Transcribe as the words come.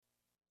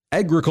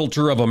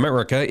Agriculture of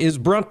America is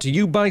brought to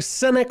you by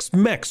Cenex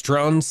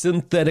Maxtron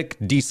synthetic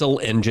diesel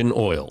engine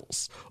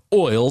oils.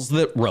 Oils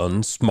that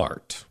run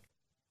smart.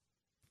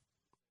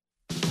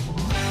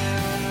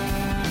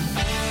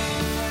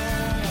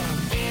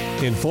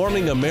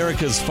 Informing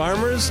America's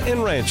farmers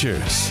and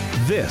ranchers.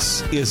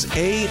 This is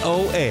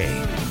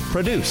AOA,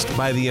 produced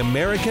by the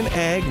American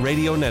Ag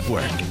Radio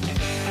Network.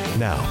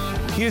 Now,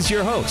 here's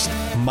your host,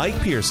 Mike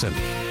Pearson.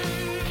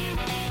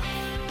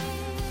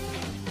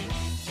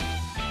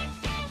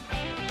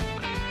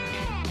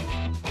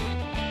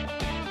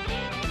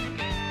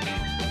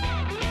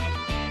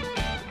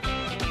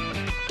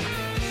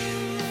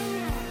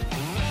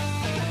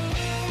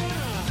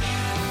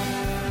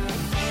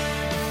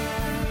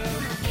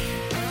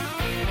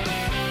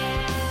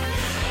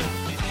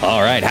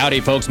 All right.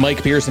 Howdy, folks.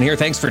 Mike Pearson here.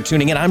 Thanks for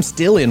tuning in. I'm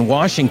still in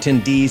Washington,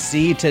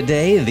 D.C.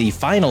 today, the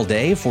final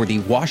day for the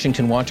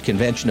Washington Watch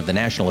Convention of the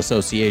National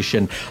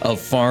Association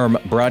of Farm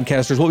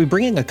Broadcasters. We'll be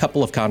bringing a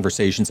couple of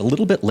conversations a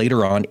little bit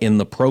later on in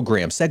the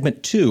program.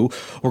 Segment 2,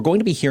 we're going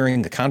to be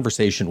hearing a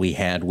conversation we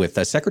had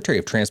with Secretary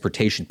of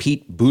Transportation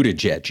Pete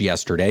Buttigeig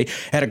yesterday.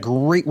 Had a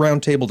great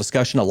roundtable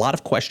discussion, a lot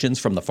of questions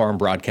from the farm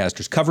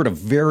broadcasters, covered a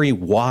very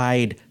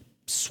wide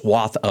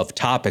swath of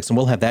topics, and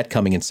we'll have that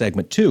coming in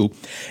segment 2.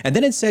 And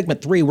then in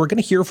segment 3, we're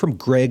going to hear from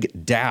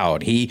Gregg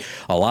Doud. A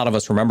lot of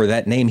us remember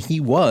that name.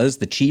 He was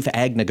the Chief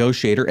Ag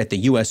Negotiator at the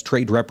U.S.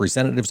 Trade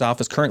Representative's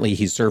Office. Currently,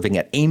 he's serving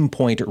at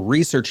Aimpoint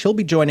Research. He'll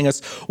be joining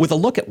us with a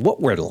look at what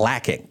we're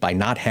lacking by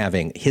not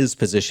having his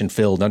position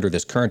filled under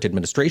this current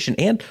administration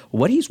and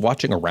what he's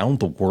watching around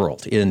the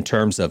world in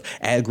terms of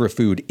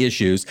agri-food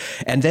issues.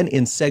 And then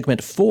in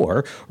segment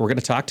 4, we're going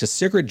to talk to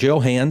Sigrid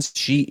Johanns.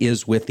 She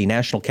is with the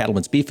National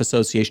Cattlemen's Beef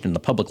Association and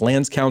the Public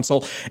Lands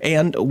Council,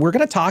 and we're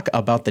going to talk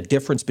about the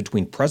difference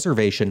between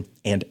preservation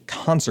and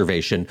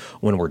conservation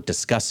when we're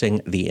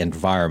discussing the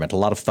environment. A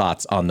lot of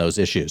thoughts on those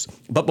issues.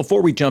 But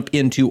before we jump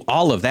into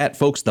all of that,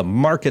 folks, the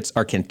markets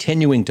are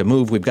continuing to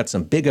move. We've got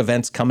some big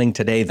events coming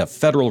today. The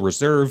Federal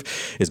Reserve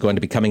is going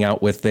to be coming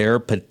out with their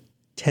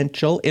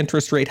potential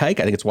interest rate hike.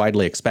 I think it's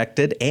widely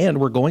expected.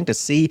 And we're going to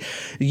see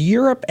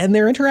Europe and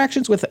their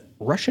interactions with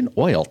Russian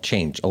oil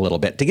change a little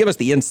bit. To give us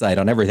the insight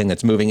on everything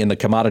that's moving in the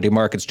commodity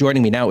markets,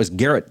 joining me now is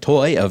Garrett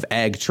Toay of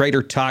Ag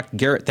Trader Talk.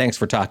 Garrett, thanks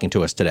for talking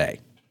to us today.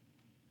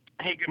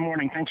 Hey, good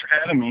morning. Thanks for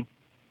having me.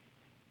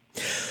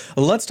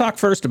 Let's talk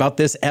first about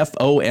this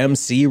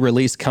FOMC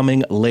release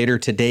coming later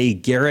today.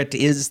 Garrett,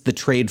 is the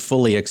trade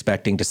fully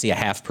expecting to see a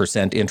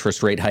 0.5%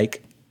 interest rate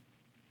hike?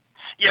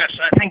 Yes,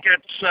 I think they're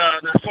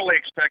fully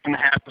expecting a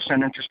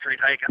 0.5% interest rate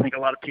hike. I think a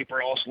lot of people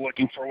are also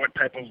looking for what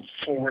type of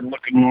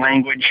forward-looking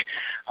language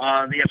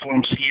the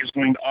FOMC is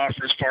going to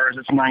offer as far as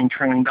its $9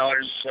 trillion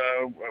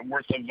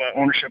worth of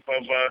ownership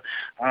of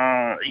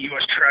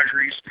U.S.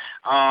 Treasuries.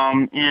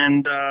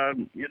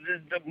 The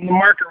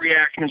market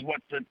reaction is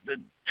what the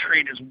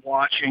trade is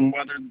watching,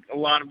 whether a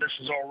lot of this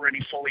is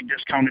already fully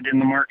discounted in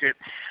the market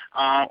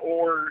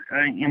or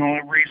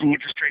raising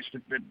interest rates,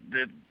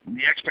 the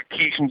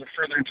expectations of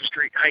further interest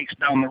rate hikes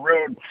down the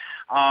road,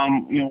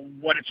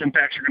 what its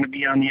impacts are going to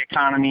be on the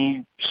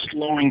economy,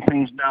 slowing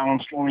things down,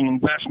 slowing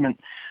investment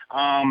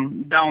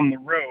down the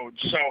road.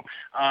 So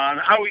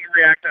how we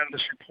react out of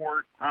this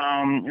report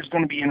is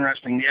going to be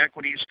interesting. The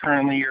equities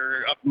currently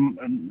are up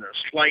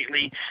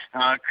slightly.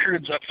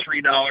 Crude's up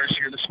 $3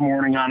 here this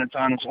morning on its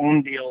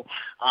own deal.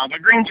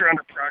 But grains are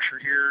under pressure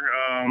here.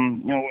 I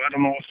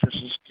don't know if this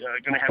is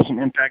going to have some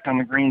impact on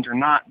the grains or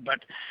not,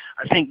 but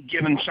I think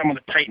given some of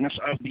the tightness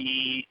of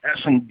the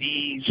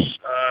S&Ds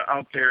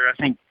out there, I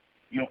think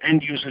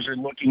end users are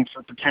looking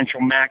for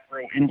potential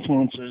macro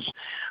influences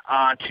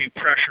to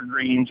pressure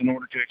grains in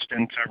order to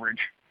extend coverage.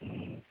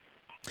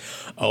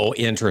 Oh,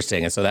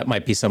 interesting. And so that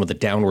might be some of the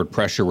downward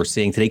pressure we're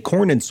seeing today.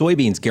 Corn and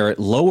soybeans, Garrett,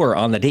 lower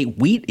on the day.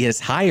 Wheat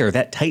is higher.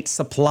 That tight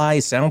supply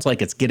sounds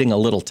like it's getting a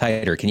little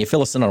tighter. Can you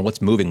fill us in on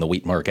what's moving the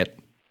wheat market?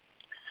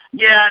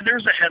 Yeah,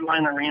 there's a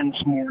headline I ran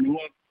this morning.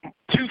 Well,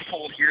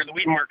 twofold here. The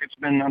wheat market's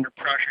been under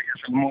pressure here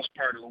for the most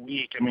part of the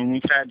week. I mean,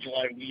 we've had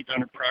July wheat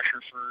under pressure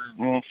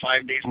for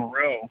 5 days in a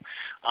row.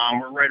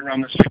 We're right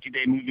around this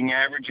 50-day moving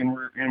average, and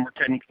we're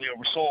technically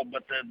oversold.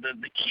 But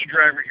the key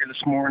driver here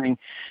this morning,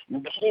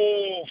 the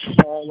whole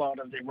fallout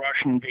of the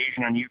Russian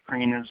invasion on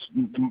Ukraine is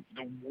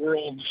the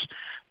world's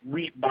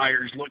wheat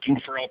buyers looking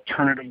for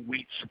alternative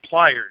wheat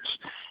suppliers,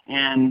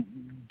 and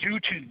due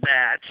to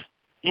that,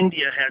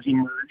 India has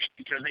emerged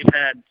because they've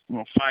had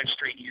 5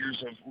 straight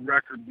years of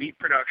record wheat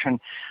production.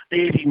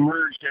 They've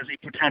emerged as a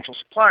potential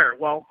supplier.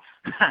 Well,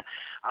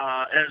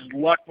 as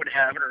luck would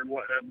have it, or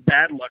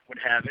bad luck would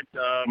have it,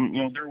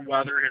 their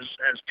weather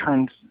has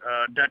turned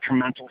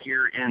detrimental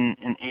here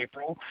in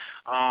April,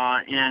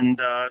 and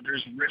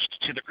there's risks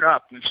to the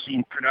crop. We've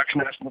seen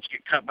production estimates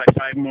get cut by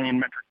 5 million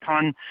metric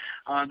ton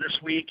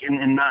this week,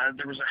 and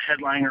there was a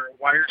headline or a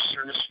wire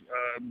service,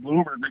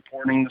 Bloomberg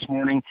reporting this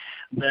morning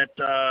that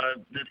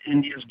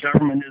India's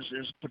government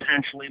is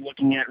potentially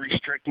looking at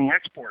restricting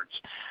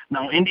exports.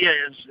 Now, India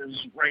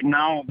is right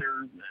now,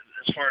 they're,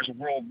 as far as the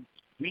world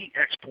wheat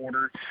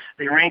exporter.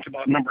 They rank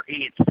about number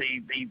 8.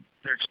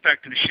 They're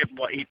expected to ship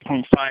about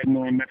 8.5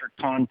 million metric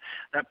ton.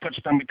 That puts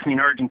them between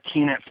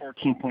Argentina at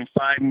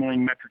 14.5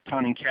 million metric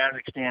ton and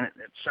Kazakhstan at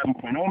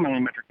 7.0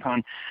 million metric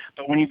ton.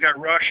 But when you've got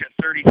Russia at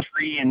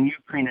 33 and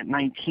Ukraine at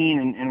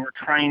 19, and we're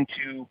trying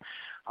to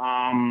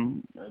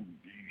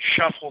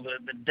shuffle the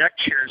deck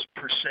chairs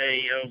per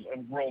se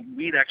of world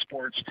wheat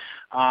exports,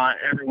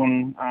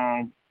 everyone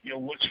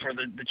looks for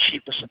the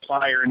cheapest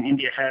supplier, and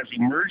India has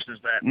emerged as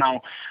that.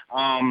 Now,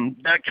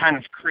 that kind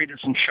of created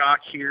some shock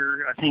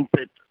here. I think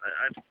that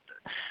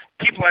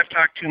people I've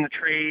talked to in the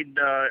trade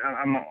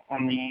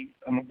on the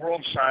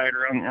world side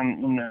or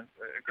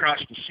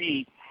across the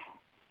sea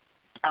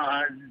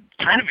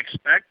kind of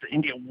expect that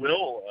India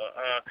will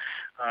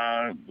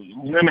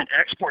limit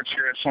exports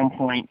here at some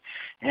point,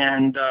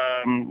 and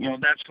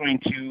that's going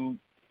to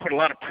put a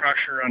lot of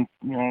pressure on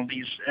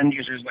these end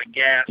users like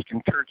Gask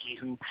and Turkey,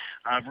 who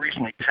have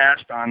recently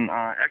passed on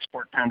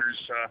export tenders,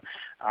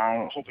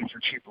 hoping for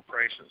cheaper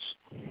prices.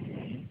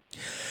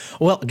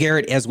 Well,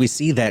 Garrett, as we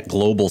see that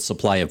global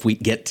supply of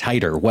wheat get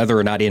tighter, whether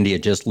or not India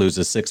just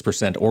loses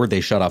 6% or they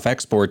shut off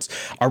exports,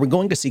 are we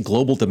going to see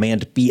global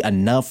demand be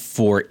enough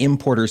for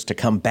importers to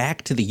come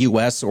back to the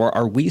U.S., or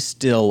are we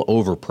still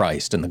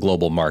overpriced in the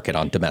global market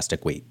on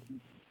domestic wheat?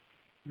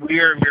 We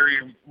are very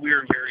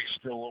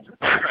still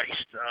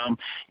overpriced.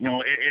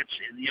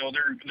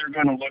 They're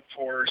going to look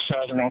for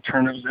southern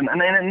alternatives, and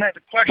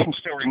the question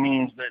still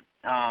remains that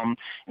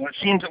it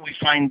seems that we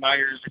find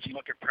buyers. If you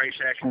look at price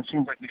action, it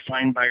seems like we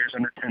find buyers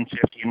under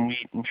 10.50 in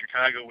wheat, in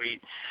Chicago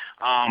wheat.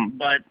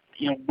 But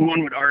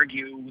one would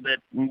argue that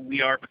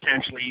we are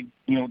potentially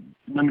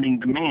limiting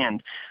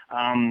demand.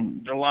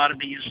 A lot of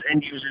these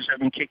end users have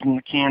been kicking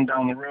the can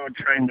down the road,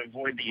 trying to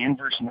avoid the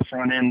inverse in the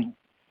front end,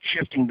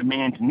 shifting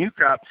demand to new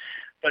crop.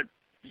 But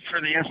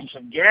for the instance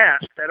of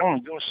gas, that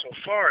only goes so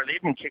far.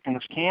 They've been kicking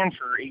this can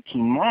for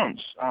 18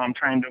 months,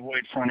 trying to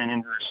avoid front-end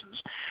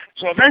inverses.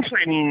 So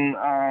eventually,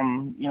 I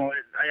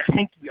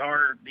think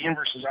the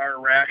inverses are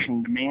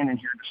rationing demand in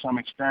here to some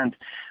extent.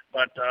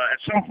 But at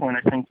some point,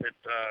 I think that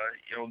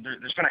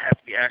there's going to have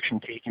to be action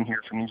taken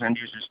here from these end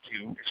users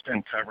to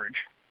extend coverage.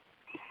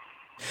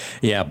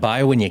 Yeah,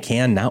 buy when you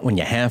can, not when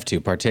you have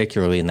to,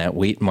 particularly in that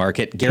wheat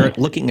market. Garrett,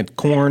 looking at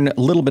corn, a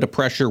little bit of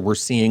pressure we're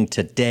seeing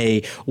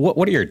today.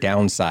 What are your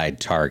downside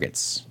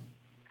targets?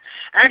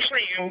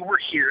 Actually, we're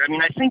here.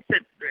 I think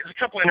that there's a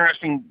couple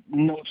interesting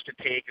notes to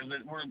take. Is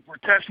that we're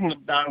testing the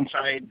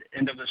downside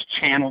end of this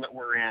channel that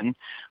we're in.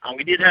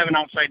 We did have an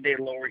outside day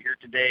lower here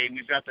today.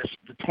 We've got the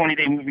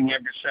 20-day moving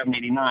average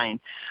 789.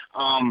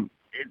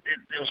 It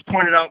was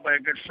pointed out by a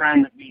good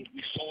friend that we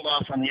sold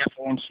off on the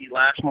FOMC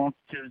last month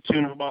to the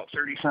tune of about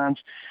 30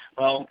 cents.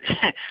 Well,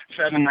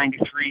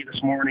 793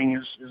 this morning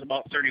is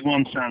about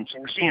 31 cents. So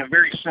we're seeing a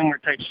very similar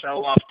type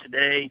sell-off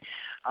today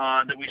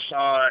that we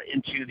saw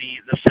into the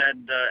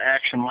Fed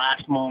action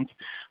last month.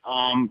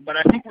 But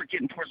I think we're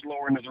getting towards the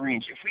lower end of the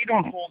range. If we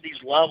don't hold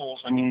these levels,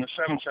 the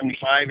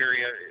 775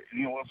 area,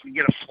 if we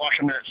get a flush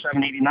under that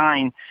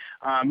 789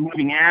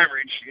 moving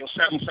average,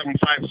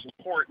 775 is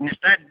support. And if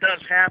that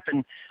does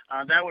happen,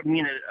 that would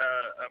mean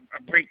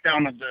a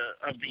breakdown of the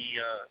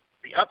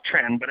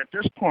uptrend. But at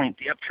this point,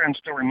 the uptrend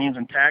still remains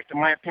intact, in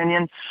my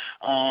opinion.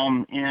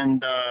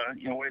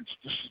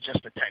 This is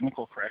just a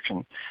technical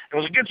correction. It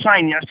was a good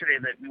sign yesterday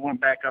that we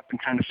went back up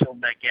and kind of filled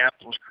that gap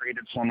that was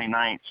created Sunday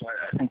night. So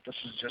I think this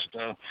is just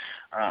a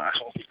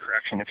healthy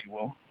correction, if you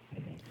will.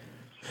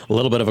 A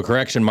little bit of a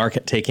correction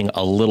market taking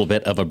a little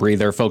bit of a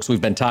breather. Folks,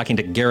 we've been talking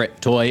to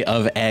Garrett Toay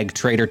of Ag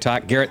Trader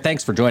Talk. Garrett,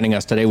 thanks for joining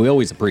us today. We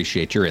always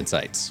appreciate your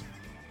insights.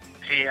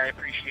 Hey, I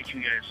appreciate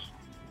you guys.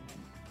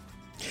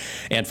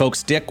 And folks,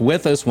 stick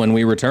with us. When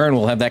we return,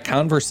 we'll have that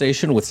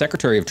conversation with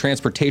Secretary of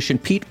Transportation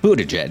Pete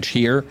Buttigeig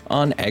here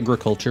on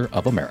Agriculture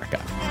of America.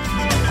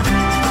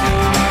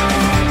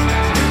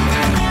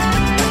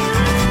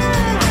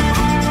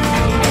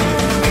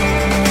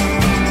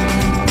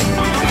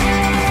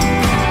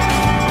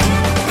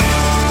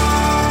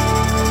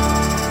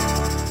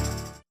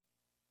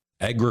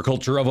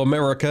 Agriculture of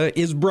America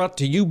is brought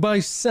to you by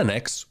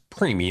Cenex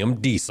Premium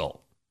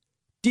Diesel.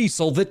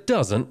 Diesel that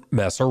doesn't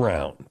mess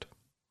around.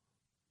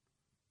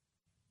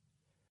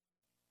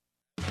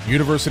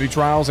 University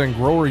trials and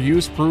grower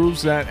use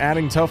proves that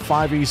adding Tough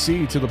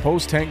 5EC to the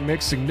post-tank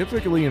mix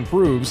significantly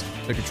improves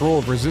the control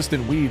of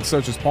resistant weeds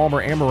such as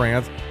Palmer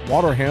amaranth,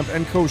 water hemp,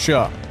 and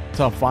kochia.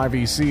 Tough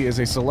 5EC is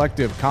a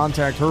selective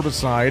contact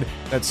herbicide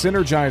that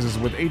synergizes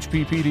with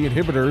HPPD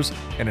inhibitors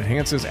and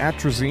enhances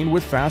atrazine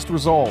with fast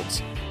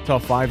results.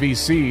 Tough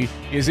 5EC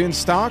is in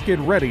stock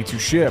and ready to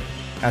ship.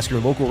 Ask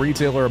your local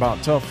retailer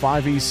about Tough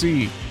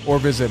 5EC or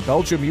visit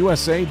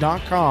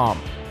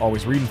BelgiumUSA.com.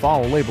 Always read and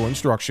follow label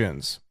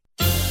instructions.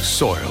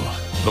 Soil,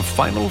 the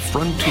final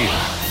frontier.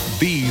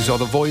 These are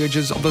the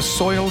voyages of the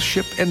Soil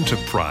Ship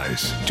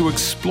Enterprise to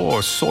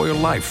explore soil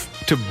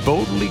life, to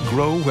boldly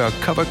grow where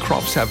cover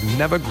crops have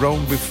never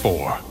grown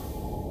before.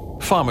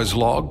 Farmer's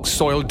Log,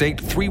 soil date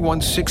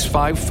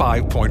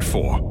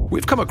 31655.4.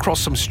 We've come across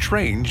some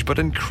strange but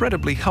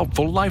incredibly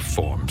helpful life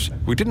forms.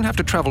 We didn't have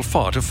to travel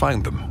far to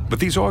find them, but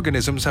these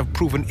organisms have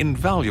proven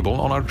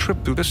invaluable on our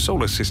trip through the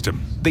solar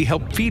system. They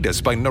help feed us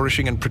by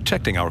nourishing and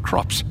protecting our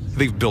crops.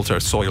 They've built our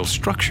soil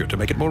structure to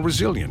make it more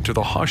resilient to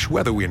the harsh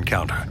weather we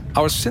encounter.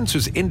 Our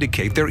sensors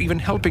indicate they're even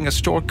helping us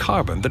store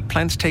carbon that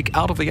plants take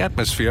out of the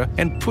atmosphere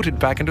and put it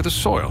back into the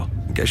soil.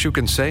 Guess you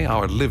can say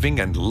our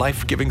living and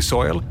life-giving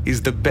soil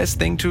is the best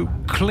thing to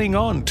cling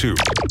on to.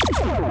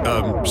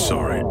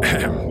 Sorry.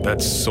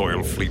 That's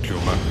soil fleet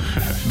humor.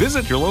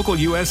 Visit your local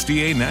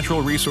USDA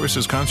Natural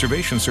Resources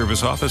Conservation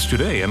Service office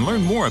today and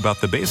learn more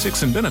about the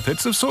basics and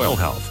benefits of soil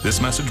health.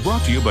 This message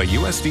brought to you by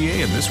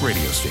USDA and this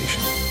radio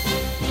station.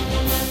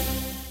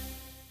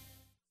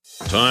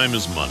 Time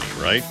is money,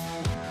 right?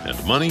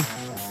 And money?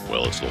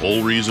 Well, it's the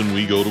whole reason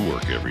we go to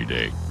work every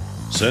day.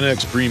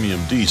 Cenex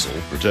Premium Diesel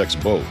protects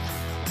both.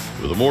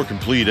 With a more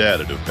complete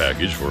additive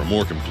package for a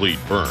more complete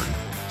burn,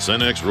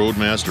 Cenex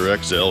Roadmaster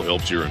XL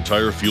helps your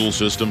entire fuel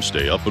system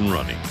stay up and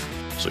running,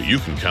 so you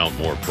can count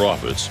more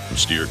profits and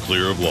steer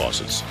clear of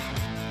losses.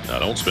 Now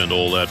don't spend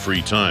all that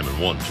free time in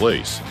one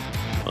place,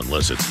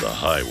 unless it's the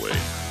highway.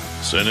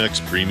 Cenex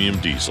Premium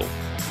Diesel.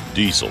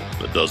 Diesel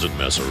that doesn't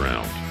mess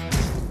around.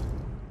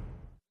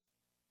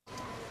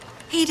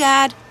 Hey,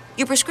 Dad,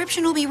 your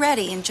prescription will be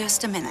ready in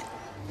just a minute.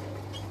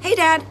 Hey,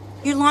 Dad,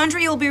 your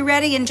laundry will be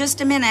ready in just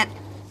a minute.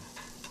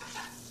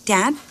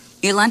 Dad,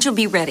 your lunch will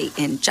be ready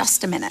in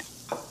just a minute.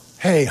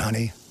 Hey,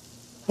 honey,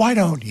 why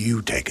don't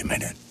you take a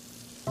minute?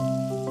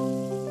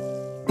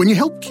 When you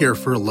help care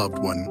for a loved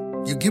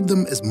one, you give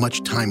them as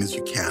much time as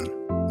you can,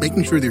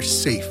 making sure they're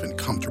safe and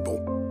comfortable.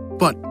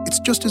 But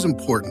it's just as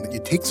important that you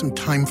take some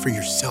time for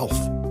yourself.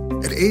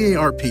 At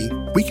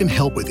AARP, we can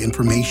help with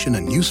information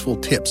and useful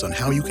tips on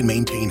how you can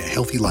maintain a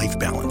healthy life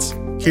balance,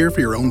 care for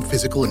your own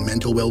physical and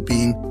mental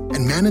well-being,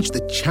 and manage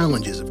the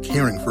challenges of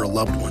caring for a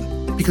loved one.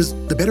 Because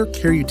the better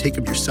care you take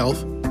of yourself,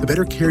 the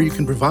better care you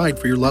can provide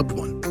for your loved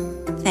one.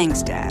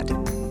 Thanks, Dad.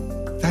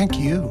 Thank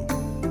you.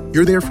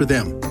 You're there for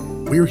them.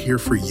 We're here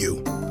for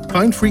you.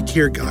 Find free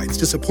care guides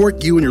to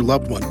support you and your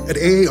loved one at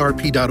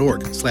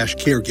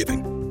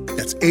aarp.org/caregiving.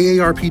 That's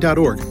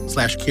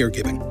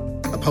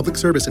aarp.org/caregiving. A public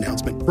service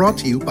announcement brought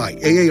to you by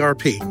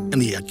AARP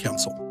and the Ad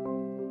Council.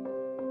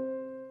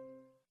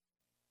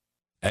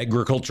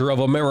 Agriculture of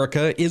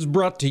America is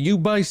brought to you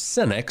by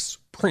Cenex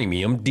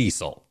Premium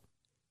Diesel.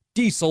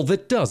 Diesel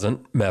that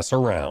doesn't mess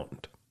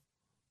around.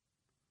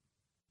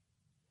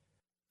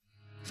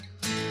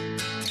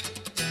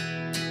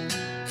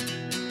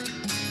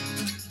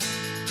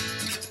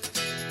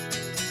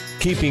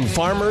 Keeping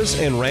farmers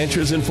and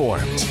ranchers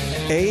informed.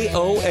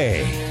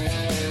 AOA.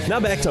 Now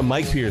back to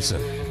Mike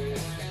Pearson.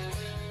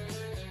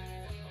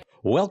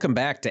 Welcome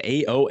back to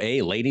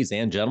AOA, ladies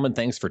and gentlemen.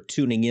 Thanks for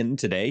tuning in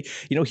today.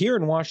 Here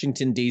in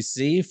Washington,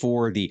 D.C.,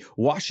 for the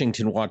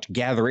Washington Watch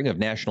gathering of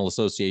National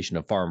Association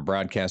of Farm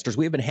Broadcasters,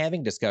 we have been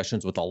having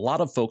discussions with a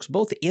lot of folks,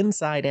 both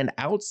inside and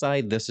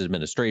outside this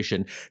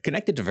administration,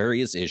 connected to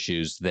various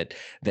issues that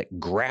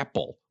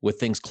grapple with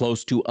things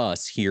close to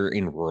us here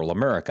in rural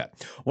America.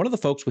 One of the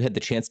folks we had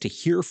the chance to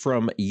hear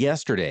from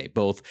yesterday,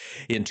 both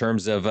in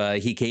terms of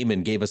he came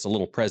and gave us a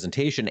little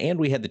presentation, and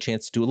we had the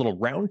chance to do a little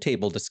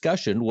roundtable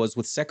discussion, was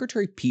with Secretary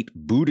Pete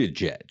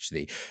Buttigeig,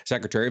 the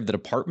Secretary of the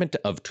Department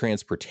of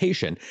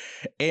Transportation.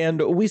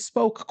 And we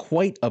spoke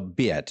quite a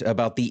bit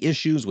about the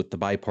issues with the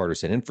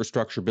bipartisan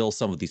infrastructure bill,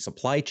 some of the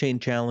supply chain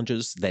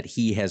challenges that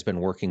he has been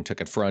working to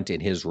confront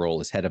in his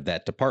role as head of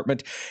that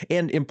department,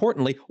 and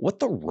importantly, what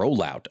the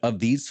rollout of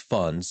these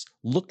funds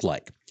look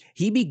like.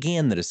 He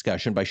began the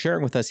discussion by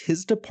sharing with us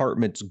his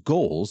department's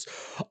goals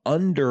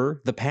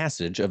under the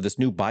passage of this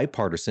new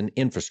Bipartisan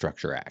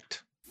Infrastructure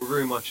Act. We're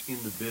very much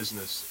in the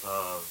business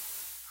of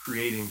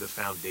creating the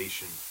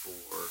foundation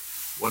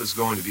for what it's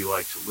going to be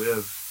like to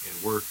live and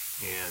work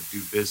and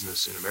do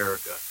business in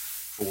America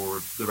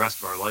for the rest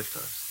of our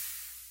lifetimes.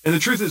 And the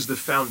truth is, the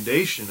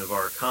foundation of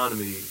our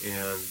economy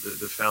and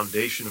the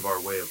foundation of our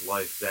way of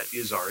life, that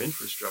is our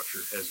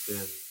infrastructure, has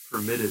been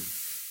permitted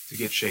to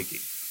get shaky.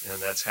 And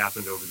that's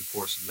happened over the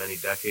course of many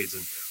decades.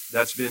 And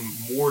that's been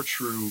more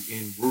true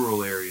in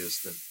rural areas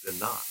than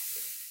not.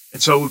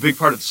 And so a big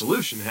part of the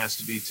solution has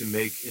to be to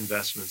make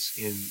investments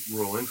in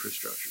rural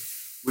infrastructure,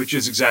 which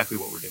is exactly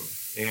what we're doing.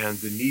 And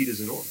the need is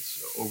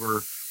enormous.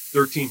 Over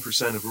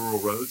 13% of rural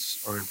roads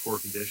are in poor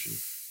condition.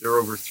 There are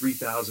over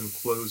 3,000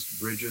 closed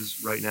bridges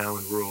right now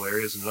in rural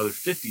areas, and another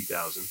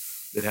 50,000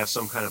 that have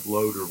some kind of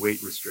load or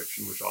weight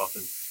restriction, which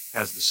often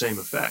has the same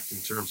effect in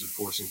terms of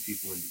forcing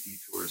people into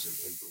detours and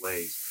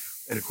delays.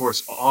 And of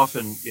course,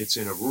 often it's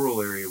in a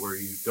rural area where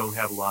you don't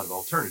have a lot of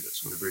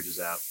alternatives when the bridge is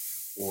out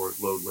or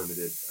load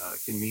limited.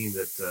 Can mean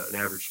that an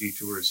average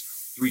detour is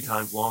 3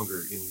 times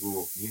longer in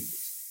rural communities.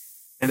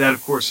 And that,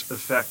 of course,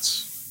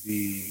 affects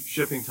the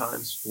shipping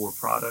times for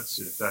products.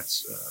 It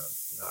affects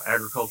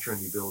agriculture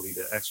and the ability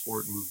to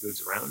export and move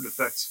goods around. It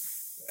affects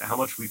how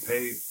much we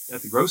pay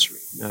at the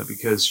grocery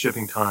because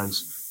shipping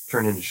times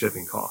turn into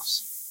shipping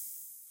costs.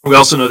 We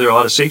also know there are a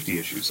lot of safety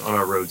issues on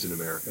our roads in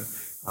America,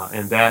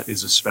 and that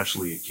is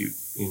especially acute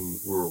in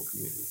rural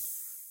communities.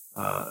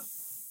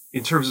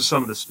 In terms of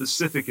some of the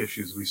specific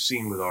issues we've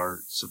seen with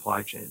our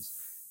supply chains,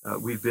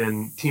 we've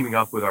been teaming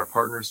up with our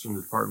partners from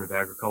the Department of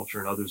Agriculture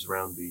and others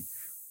around the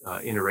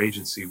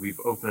interagency. We've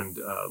opened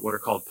what are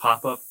called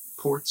pop-up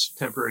ports,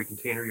 temporary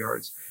container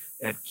yards,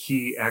 at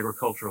key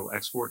agricultural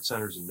export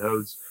centers and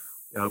nodes.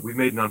 We've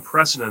made an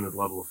unprecedented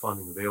level of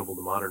funding available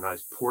to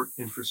modernize port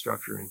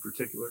infrastructure in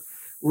particular.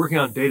 We're working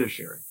on data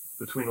sharing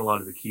between a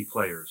lot of the key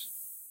players,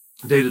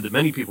 data that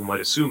many people might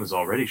assume is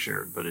already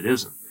shared, but it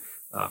isn't,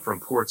 from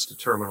ports to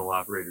terminal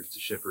operators to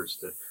shippers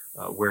to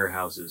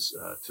warehouses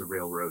to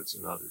railroads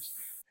and others.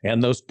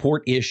 And those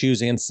port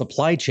issues and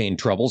supply chain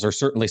troubles are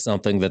certainly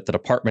something that the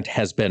department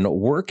has been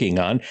working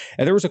on.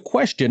 And there was a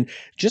question,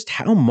 just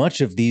how much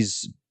of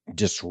these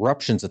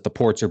disruptions at the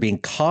ports are being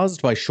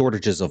caused by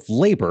shortages of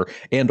labor,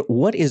 and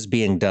what is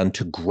being done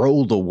to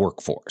grow the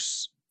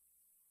workforce?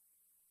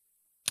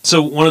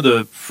 So one of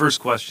the first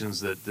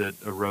questions that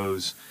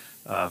arose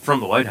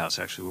from the White House,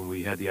 actually, when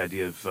we had the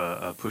idea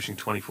of pushing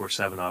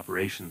 24/7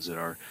 operations at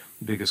our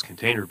biggest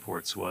container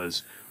ports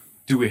was,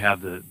 do we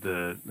have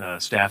the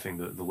staffing,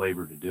 the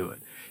labor to do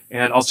it?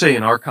 And I'll say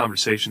in our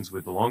conversations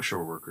with the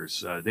longshore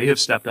workers, they have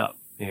stepped up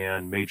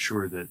and made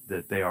sure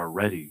that they are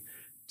ready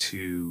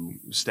to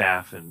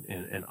staff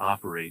and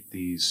operate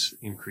these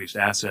increased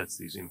assets,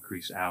 these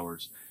increased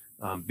hours,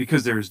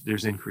 because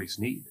there's increased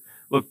need.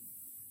 Look,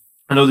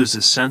 I know there's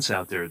this sense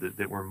out there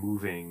that we're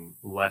moving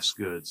less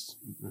goods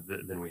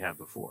than we have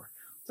before.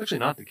 It's actually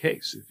not the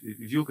case.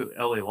 If you look at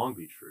LA Long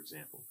Beach, for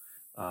example,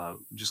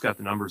 just got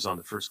the numbers on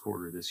the first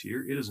quarter of this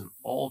year. It is an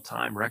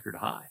all-time record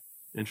high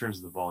in terms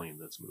of the volume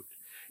that's moved.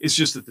 It's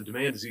just that the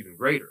demand is even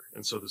greater,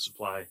 and so the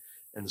supply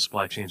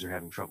chains are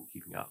having trouble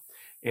keeping up.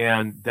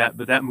 And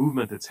that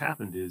movement that's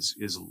happened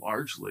is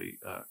largely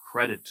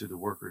credit to the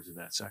workers in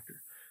that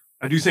sector.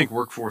 I do think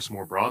workforce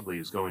more broadly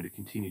is going to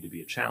continue to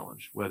be a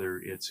challenge, whether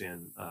it's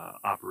in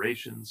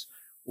operations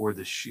or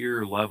the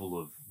sheer level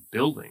of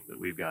building that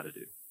we've got to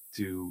do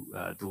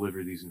to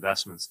deliver these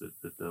investments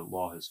that the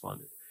law has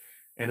funded.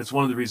 And it's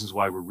one of the reasons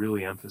why we're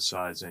really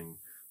emphasizing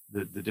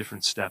the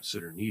different steps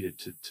that are needed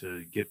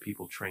to get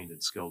people trained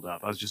and skilled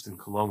up. I was just in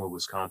Coloma,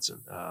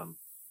 Wisconsin,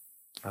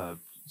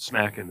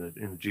 smack in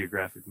the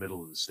geographic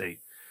middle of the state,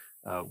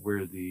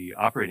 where the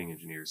operating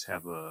engineers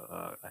have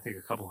I think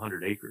a couple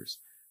hundred acres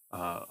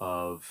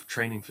of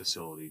training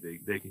facility.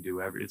 They can do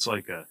it's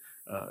like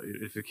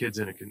if a kid's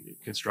in a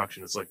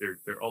construction, it's like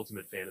their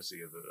ultimate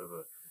fantasy of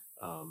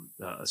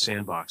a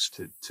sandbox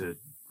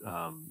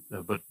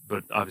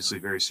but obviously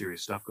very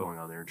serious stuff going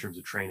on there in terms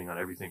of training on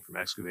everything from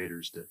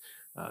excavators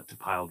to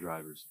pile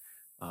drivers,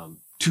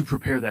 to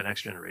prepare that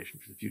next generation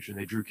for the future.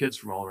 And they drew kids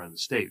from all around the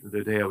state.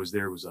 The day I was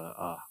there was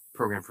a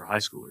program for high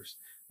schoolers,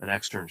 an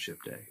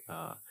externship day,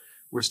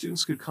 where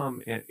students could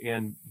come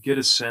and get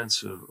a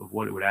sense of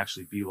what it would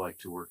actually be like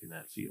to work in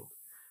that field.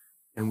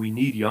 And we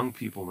need young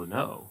people to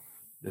know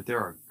that there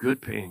are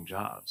good paying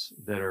jobs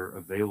that are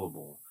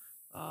available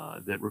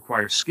that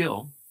require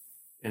skill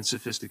and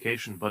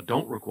sophistication, but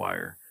don't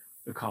require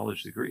a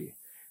college degree.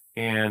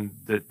 And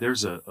that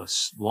there's a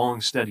long,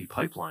 steady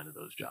pipeline of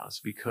those jobs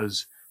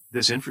because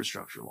this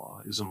infrastructure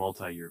law is a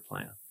multi-year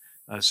plan.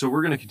 So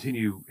we're going to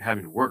continue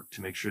having to work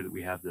to make sure that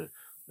we have the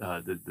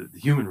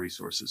human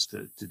resources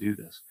to do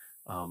this.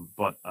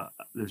 But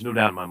there's no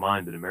doubt in my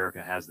mind that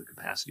America has the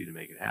capacity to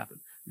make it happen.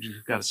 We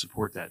just got to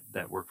support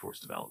that workforce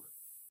development.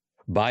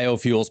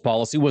 Biofuels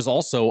policy was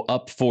also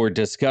up for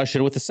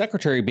discussion, with the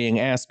secretary being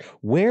asked,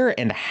 where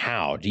and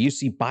how do you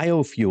see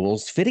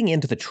biofuels fitting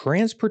into the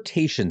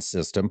transportation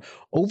system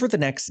over the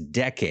next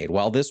decade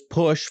while this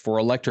push for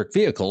electric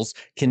vehicles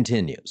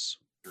continues?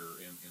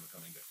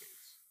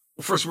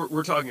 Well, first,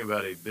 we're talking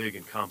about a big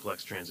and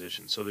complex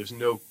transition, so there's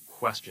no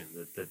question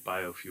that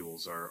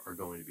biofuels are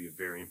going to be a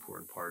very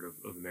important part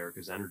of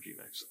America's energy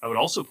mix. I would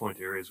also point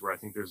to areas where I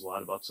think there's a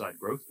lot of upside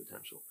growth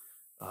potential,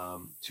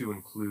 to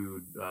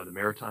include the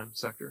maritime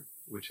sector,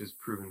 which has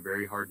proven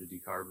very hard to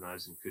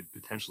decarbonize and could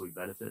potentially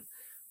benefit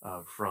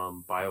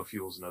from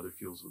biofuels and other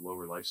fuels with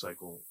lower life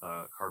cycle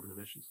carbon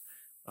emissions.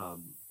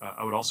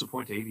 I would also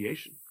point to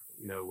aviation.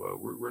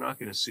 We're not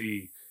going to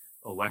see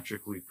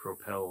electrically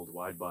propelled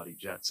wide-body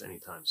jets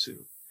anytime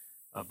soon.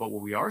 But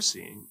what we are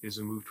seeing is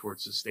a move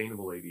towards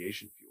sustainable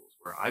aviation fuels,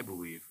 where I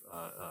believe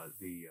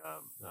the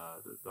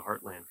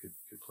heartland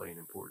could play an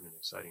important and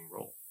exciting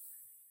role.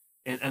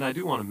 And I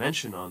do want to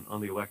mention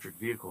on the electric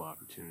vehicle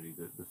opportunity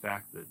the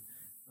fact that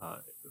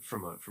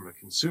from a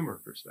consumer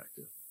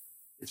perspective,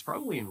 it's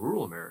probably in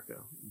rural America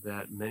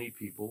that many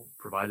people,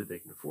 provided they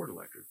can afford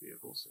electric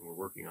vehicles, and we're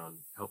working on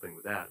helping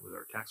with that with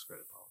our tax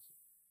credit policy,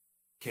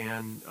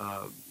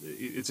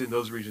 it's in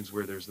those regions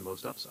where there's the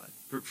most upside,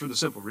 for the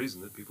simple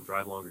reason that people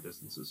drive longer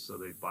distances, so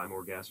they buy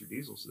more gas or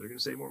diesel, so they're going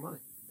to save more money.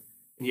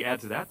 And you add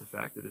to that the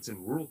fact that it's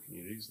in rural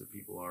communities that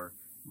people are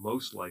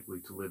most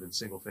likely to live in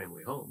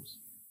single-family homes,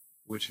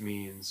 which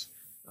means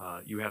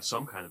you have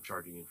some kind of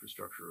charging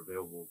infrastructure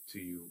available to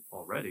you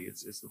already.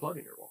 It's the plug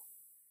in your wall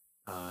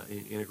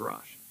in a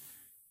garage.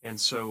 And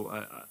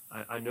so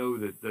I know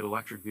that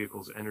electric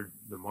vehicles entered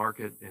the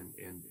market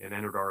and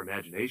entered our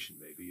imagination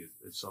maybe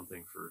as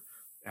something for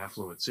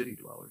affluent city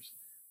dwellers.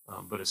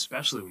 but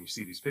especially when you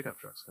see these pickup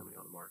trucks coming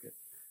on the market.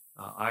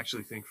 I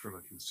actually think from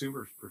a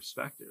consumer's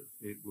perspective,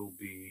 it will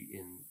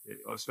be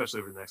especially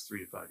over the next 3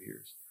 to 5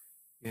 years,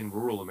 in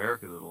rural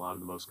America that a lot of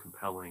the most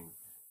compelling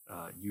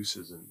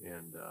uses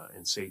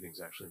and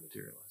savings actually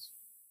materialize.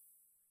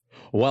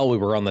 While we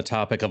were on the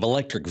topic of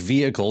electric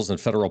vehicles and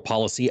federal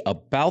policy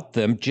about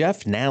them,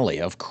 Jeff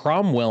Nally of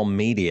Cromwell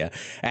Media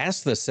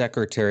asked the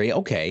Secretary,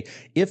 okay,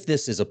 if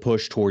this is a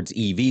push towards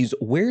EVs,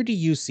 where do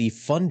you see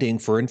funding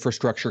for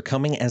infrastructure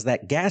coming as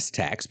that gas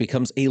tax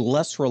becomes a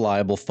less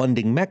reliable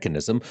funding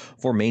mechanism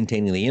for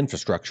maintaining the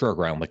infrastructure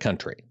around the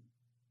country?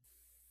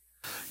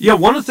 Yeah,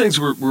 one of the things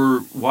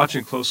we're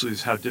watching closely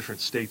is how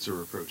different states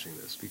are approaching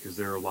this, because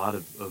there are a lot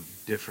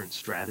of different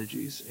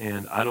strategies,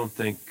 and I don't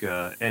think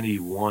any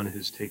one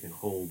has taken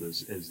hold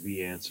as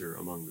the answer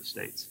among the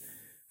states.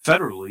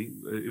 Federally,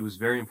 it was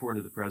very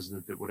important to the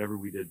president that whatever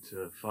we did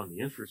to fund the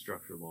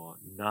infrastructure law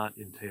not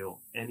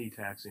entail any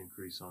tax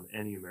increase on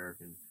any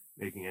American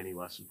making any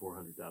less than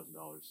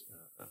 $400,000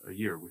 a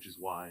year, which is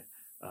why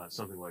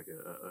something like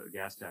a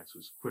gas tax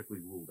was quickly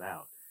ruled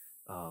out.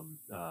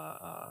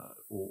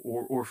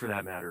 Or for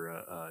that matter,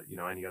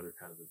 any other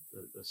kind of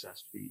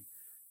assessed fee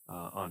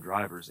on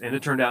drivers. And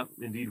it turned out,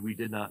 indeed, we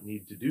did not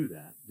need to do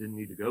that, didn't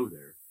need to go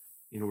there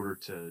in order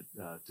to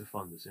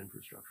fund this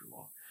infrastructure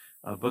law.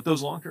 But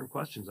those long-term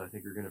questions, I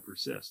think, are going to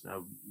persist.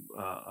 Now,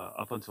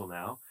 up until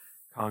now,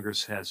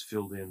 Congress has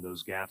filled in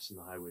those gaps in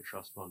the Highway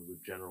Trust Fund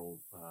with general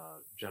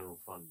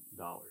fund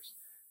dollars.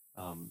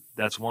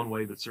 That's one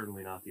way, but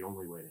certainly not the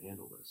only way to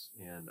handle this.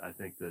 And I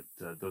think that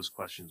those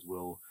questions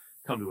will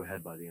come to a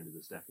head by the end of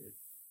this decade.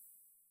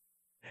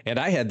 And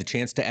I had the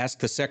chance to ask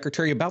the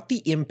Secretary about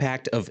the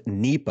impact of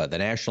NEPA, the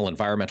National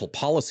Environmental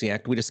Policy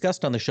Act. We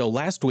discussed on the show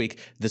last week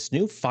this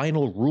new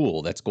final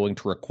rule that's going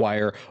to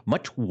require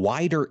much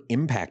wider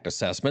impact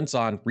assessments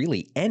on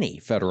really any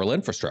federal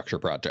infrastructure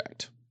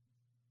project.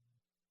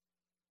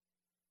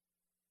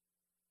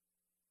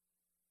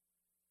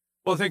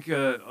 Well, I think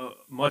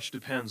much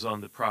depends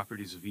on the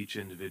properties of each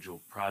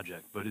individual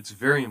project, but it's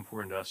very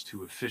important to us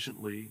to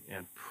efficiently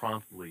and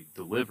promptly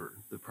deliver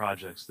the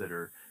projects that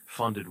are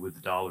funded with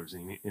the dollars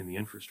in the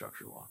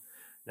infrastructure law.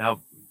 Now,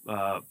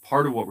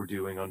 part of what we're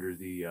doing under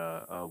the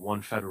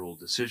one federal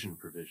decision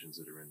provisions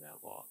that are in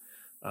that law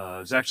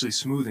is actually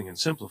smoothing and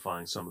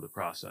simplifying some of the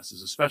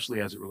processes,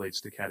 especially as it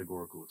relates to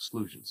categorical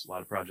exclusions. A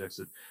lot of projects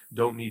that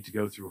don't need to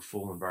go through a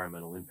full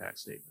environmental impact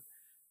statement.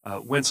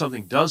 When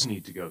something does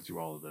need to go through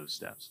all of those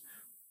steps,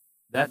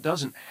 that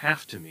doesn't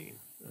have to mean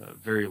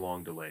very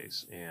long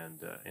delays and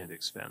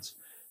expense,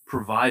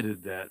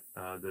 provided that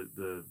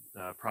the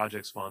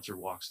project sponsor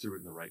walks through it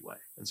in the right way.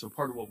 And so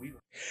part of what we...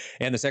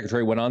 And the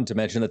Secretary went on to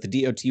mention that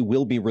the DOT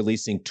will be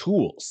releasing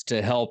tools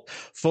to help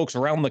folks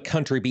around the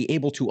country be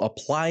able to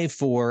apply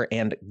for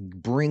and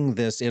bring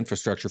this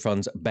infrastructure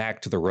funds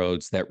back to the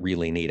roads that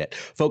really need it.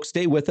 Folks,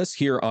 stay with us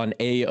here on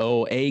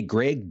AOA.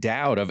 Gregg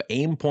Doud of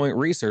Aimpoint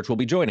Research will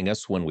be joining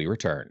us when we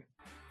return.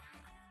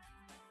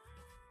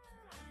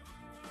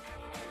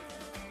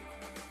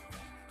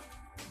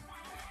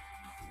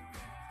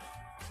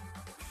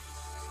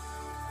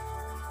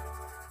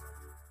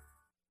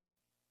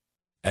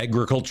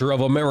 Agriculture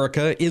of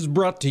America is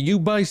brought to you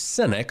by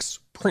Cenex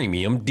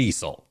Premium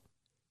Diesel.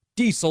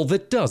 Diesel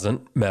that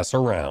doesn't mess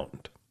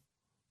around.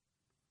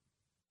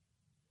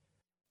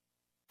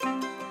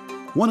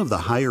 One of the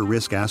higher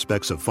risk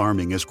aspects of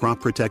farming is crop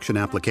protection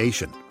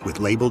application.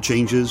 With label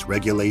changes,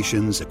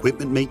 regulations,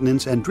 equipment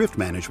maintenance, and drift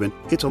management,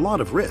 it's a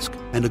lot of risk.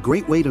 And a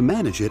great way to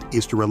manage it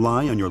is to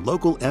rely on your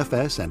local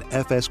FS and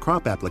FS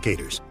crop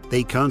applicators.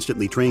 They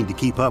constantly train to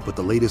keep up with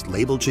the latest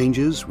label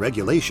changes,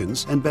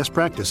 regulations, and best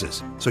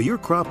practices, so your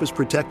crop is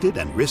protected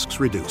and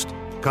risks reduced.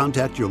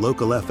 Contact your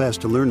local FS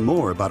to learn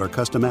more about our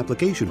custom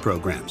application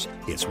programs.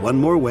 It's one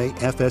more way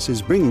FS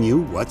is bringing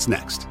you what's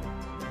next.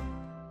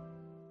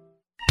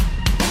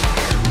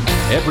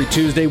 Every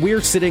Tuesday, we're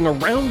sitting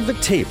around the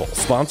table,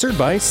 sponsored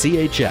by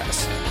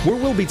CHS, where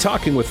we'll be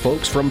talking with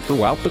folks from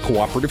throughout the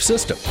cooperative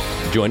system.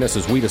 Join us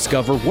as we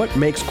discover what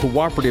makes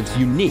cooperatives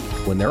unique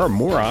when there are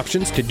more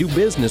options to do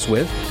business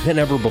with than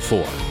ever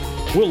before.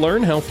 We'll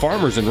learn how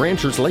farmers and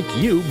ranchers like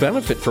you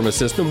benefit from a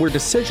system where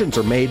decisions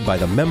are made by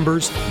the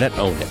members that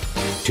own it.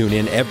 Tune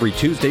in every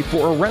Tuesday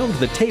for Around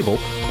the Table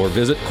or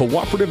visit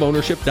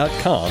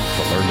cooperativeownership.com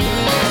to learn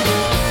more.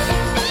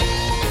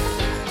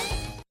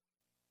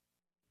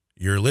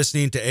 You're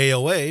listening to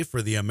AOA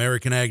for the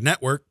American Ag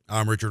Network.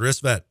 I'm Richard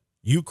Risvet.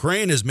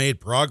 Ukraine has made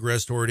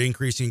progress toward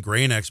increasing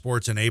grain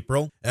exports in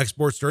April.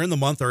 Exports during the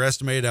month are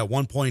estimated at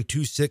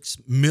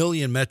 1.26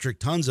 million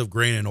metric tons of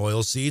grain and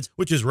oilseeds,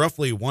 which is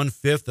roughly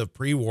 1/5 of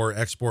pre-war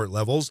export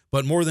levels,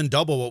 but more than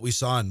double what we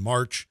saw in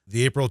March.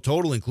 The April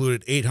total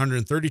included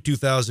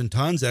 832,000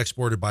 tons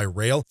exported by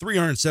rail,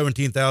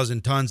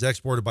 317,000 tons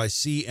exported by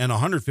sea, and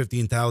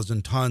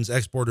 115,000 tons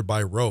exported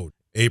by road.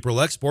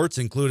 April exports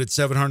included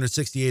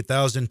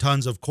 768,000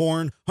 tons of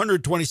corn,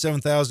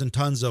 127,000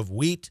 tons of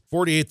wheat,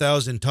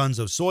 48,000 tons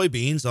of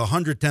soybeans,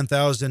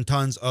 110,000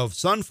 tons of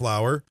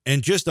sunflower,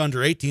 and just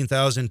under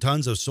 18,000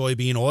 tons of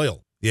soybean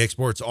oil. The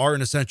exports are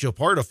an essential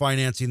part of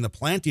financing the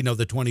planting of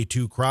the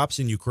 22 crops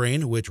in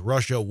Ukraine, which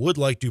Russia would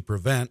like to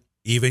prevent,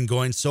 even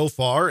going so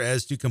far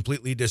as to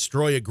completely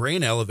destroy a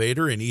grain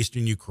elevator in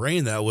eastern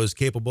Ukraine that was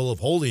capable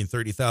of holding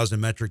 30,000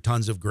 metric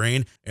tons of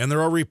grain. And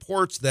there are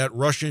reports that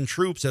Russian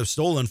troops have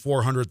stolen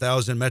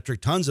 400,000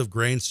 metric tons of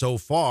grain so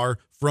far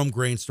from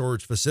grain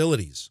storage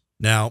facilities.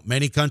 Now,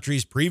 many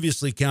countries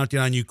previously counting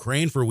on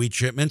Ukraine for wheat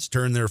shipments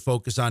turned their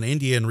focus on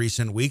India in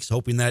recent weeks,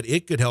 hoping that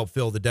it could help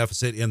fill the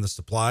deficit in the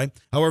supply.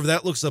 However,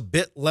 that looks a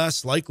bit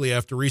less likely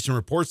after recent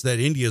reports that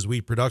India's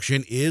wheat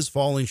production is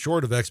falling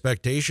short of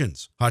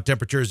expectations. Hot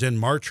temperatures in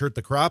March hurt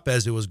the crop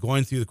as it was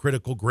going through the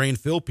critical grain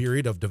fill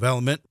period of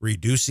development,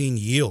 reducing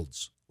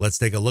yields. Let's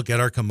take a look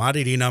at our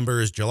commodity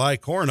numbers. July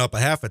corn up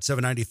a half at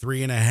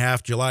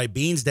 793.5. July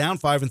beans down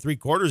 5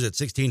 3/4 at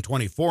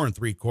 1624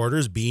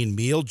 3/4. Bean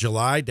meal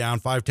July down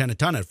 5.10 a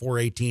ton at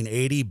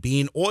 418.80.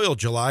 Bean oil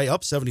July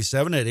up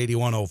 77 at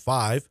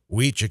 81.05.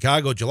 Wheat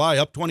Chicago July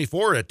up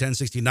 24 at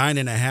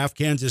 1069.5.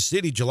 Kansas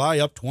City July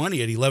up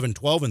 20 at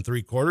 1112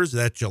 3/4.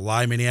 That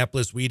July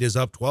Minneapolis wheat is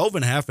up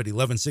 12.5 at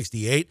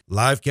 1168.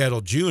 Live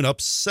cattle June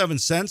up 7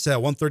 cents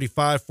at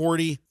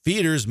 135.40.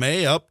 Feeders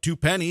May up 2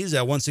 pennies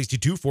at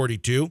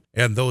 162.42.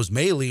 And those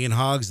May lean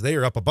hogs, they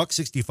are up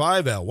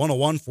 $1.65 at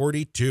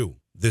 101.42.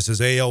 This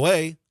is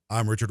AOA.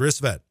 I'm Richard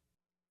Risvet.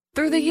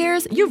 Through the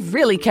years, you've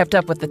really kept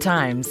up with the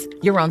times.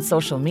 You're on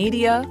social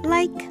media.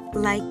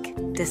 Like,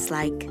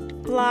 dislike,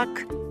 block.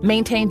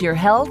 Maintained your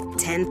health.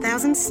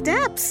 10,000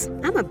 steps.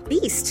 I'm a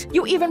beast.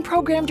 You even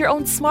programmed your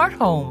own smart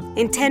home.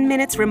 In 10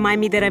 minutes,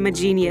 remind me that I'm a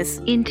genius.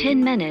 In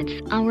 10 minutes,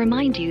 I'll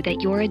remind you that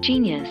you're a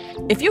genius.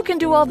 If you can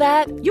do all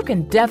that, you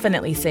can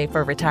definitely save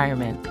for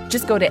retirement.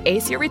 Just go to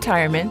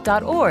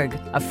aceyourretirement.org,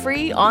 a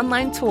free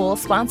online tool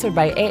sponsored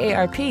by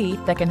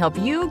AARP that can help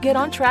you get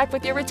on track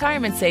with your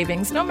retirement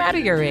savings no matter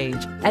your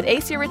age. At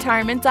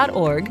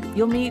aceyourretirement.org,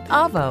 you'll meet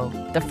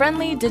Avo, the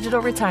friendly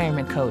digital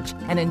retirement coach,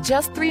 and in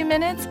just 3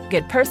 minutes,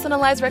 get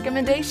personalized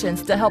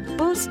recommendations to help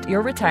boost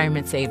your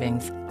retirement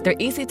savings. They're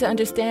easy to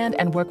understand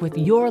and work with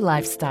your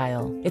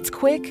lifestyle. It's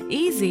quick,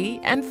 easy,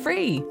 and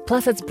free.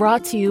 Plus, it's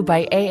brought to you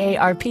by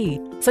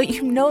AARP, so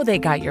you know they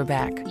got your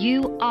back.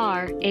 You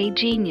are a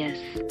genius.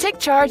 Take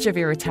charge of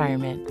your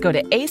retirement. Go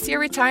to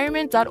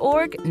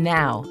aceyourretirement.org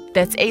now.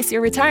 That's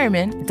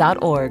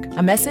aceyourretirement.org.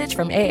 A message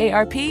from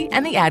AARP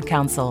and the Ad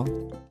Council.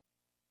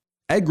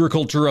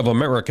 Agriculture of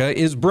America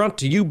is brought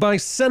to you by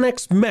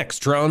Cenex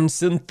Maxtron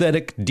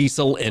synthetic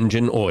diesel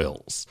engine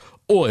oils.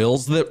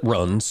 Oils that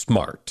run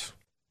smart.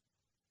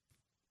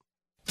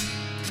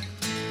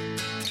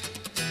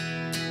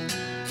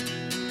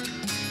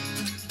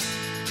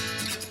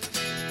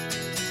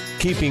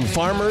 Keeping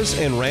farmers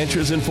and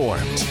ranchers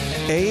informed.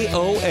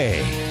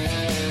 AOA.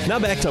 Now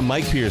back to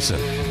Mike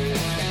Pearson.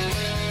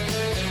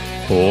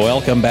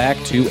 Welcome back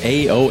to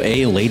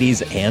AOA,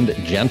 ladies and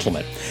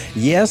gentlemen.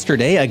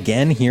 Yesterday,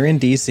 again here in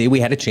D.C., we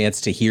had a chance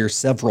to hear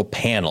several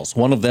panels.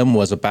 One of them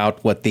was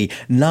about what the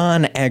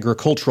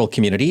non-agricultural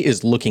community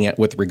is looking at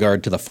with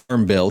regard to the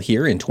Farm Bill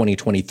here in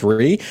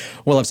 2023.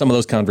 We'll have some of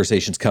those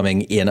conversations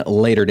coming in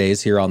later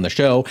days here on the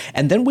show.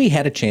 And then we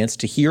had a chance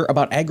to hear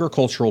about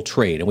agricultural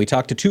trade. And we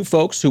talked to two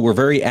folks who were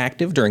very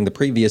active during the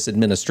previous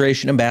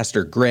administration,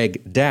 Ambassador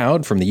Gregg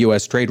Doud from the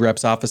U.S. Trade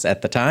Rep's office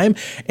at the time,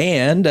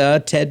 and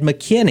Ted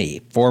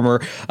McKinney, former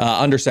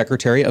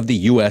Undersecretary of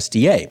the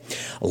USDA.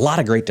 A lot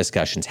of great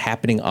discussions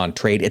happening on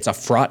trade. It's a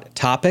fraught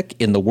topic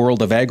in the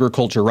world of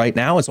agriculture right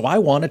now, and so I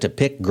wanted to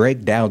pick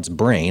Gregg Doud's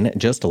brain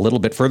just a little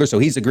bit further, so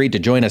he's agreed to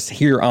join us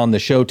here on the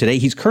show today.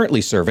 He's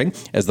currently serving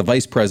as the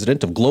Vice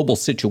President of Global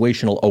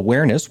Situational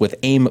Awareness with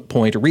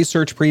Aimpoint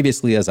Research.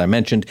 Previously, as I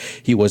mentioned,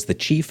 he was the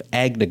Chief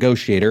Ag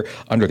Negotiator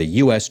under the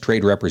U.S.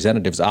 Trade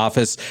Representative's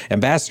Office.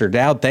 Ambassador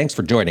Doud, thanks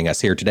for joining us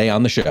here today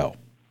on the show.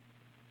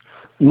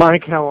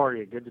 Mike, how are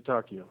you? Good to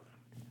talk to you.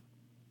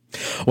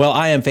 Well,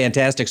 I am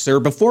fantastic, sir.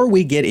 Before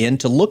we get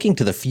into looking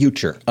to the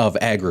future of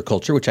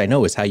agriculture, which I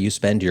know is how you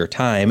spend your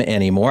time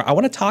anymore, I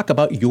want to talk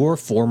about your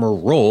former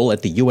role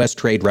at the U.S.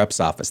 Trade Rep's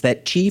office.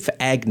 That Chief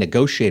Ag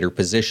Negotiator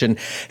position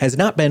has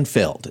not been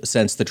filled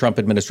since the Trump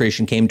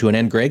administration came to an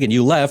end, Greg, and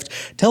you left.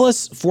 Tell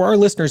us, for our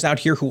listeners out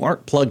here who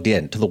aren't plugged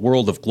in to the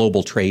world of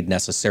global trade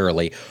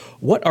necessarily,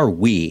 what are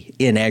we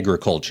in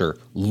agriculture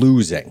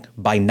losing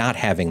by not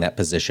having that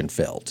position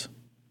filled?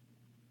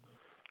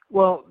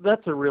 Well,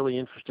 that's a really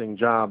interesting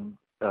job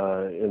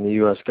in the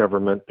U.S.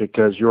 government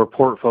because your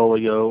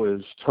portfolio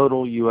is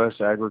total U.S.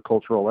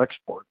 agricultural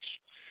exports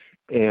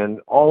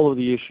and all of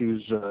the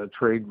issues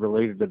trade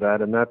related to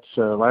that. And that's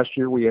last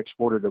year we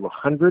exported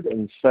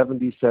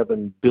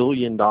 $177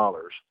 billion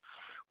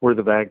worth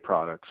of ag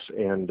products.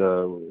 And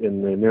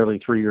in the nearly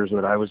 3 years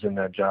that I was in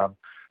that job,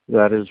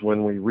 that is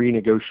when we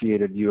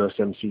renegotiated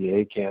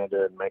USMCA,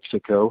 Canada, and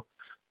Mexico.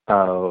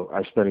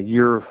 I spent a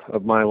year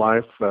of my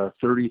life,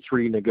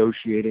 33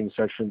 negotiating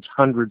sessions,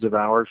 hundreds of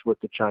hours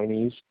with the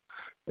Chinese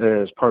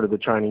as part of the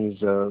Chinese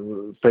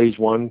Phase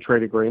 1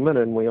 trade agreement.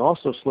 And we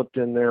also slipped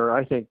in there,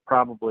 I think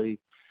probably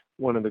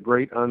one of the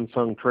great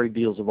unsung trade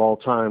deals of all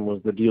time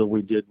was the deal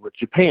we did with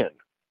Japan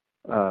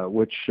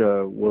which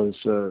was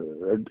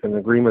an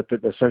agreement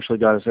that essentially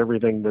got us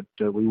everything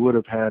that we would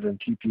have had in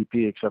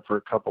TPP except for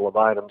a couple of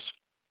items.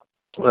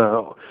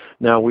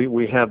 Now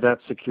we have that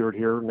secured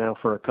here now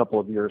for a couple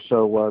of years.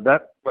 So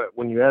that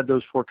when you add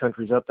those four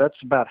countries up,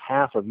 that's about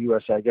half of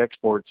U.S. ag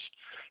exports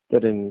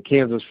that in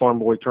Kansas Farm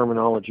Boy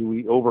terminology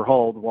we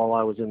overhauled while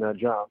I was in that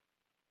job.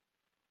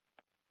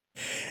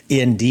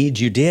 Indeed,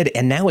 you did.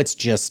 And now it's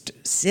just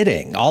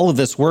sitting. All of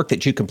this work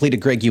that you completed,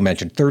 Greg, you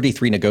mentioned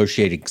 33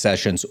 negotiating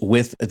sessions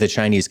with the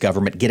Chinese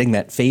government, getting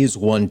that phase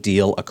one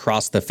deal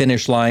across the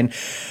finish line.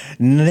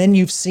 And then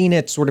you've seen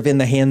it sort of in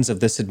the hands of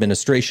this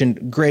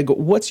administration. Greg,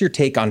 what's your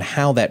take on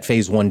how that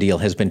phase one deal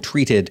has been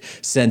treated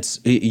since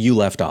you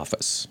left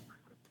office?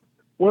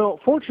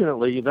 Well,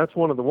 fortunately, that's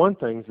one of the one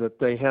things that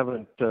they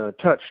haven't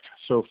touched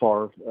so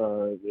far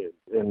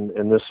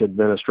in this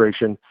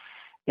administration.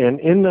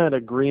 And in that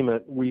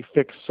agreement, we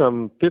fixed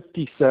some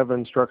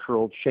 57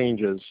 structural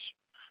changes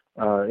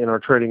in our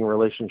trading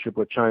relationship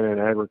with China and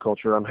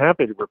agriculture. I'm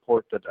happy to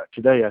report that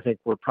today, I think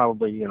we're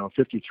probably,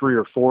 53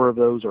 or 4 of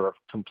those are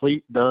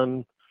complete,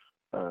 done,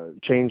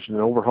 changed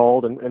and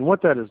overhauled. And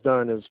what that has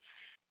done is,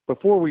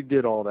 before we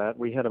did all that,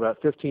 we had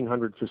about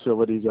 1,500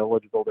 facilities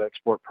eligible to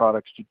export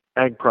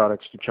ag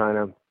products to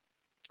China.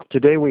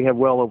 Today, we have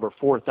well over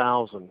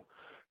 4,000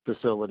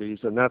 facilities,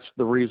 and that's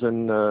the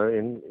reason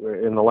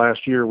in the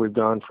last year we've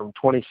gone from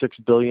 $26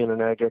 billion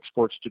in ag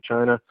exports to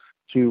China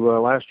to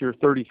last year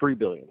 $33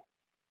 billion.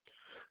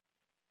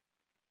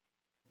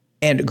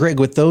 And Greg,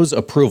 with those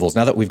approvals,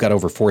 now that we've got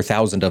over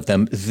 4,000 of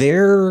them,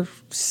 they're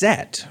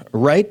set,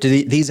 right?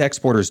 These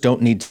exporters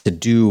don't need to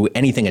do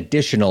anything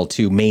additional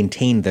to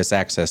maintain this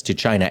access to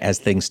China as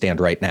things stand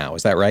right now.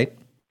 Is that right?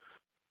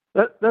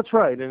 That's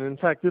right. And in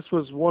fact, this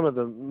was one of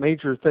the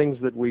major things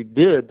that we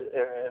did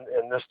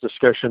in this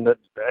discussion that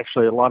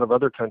actually a lot of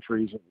other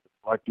countries,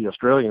 like the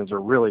Australians,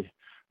 are really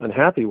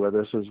unhappy with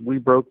us, is we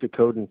broke the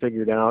code and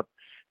figured out,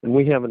 and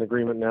we have an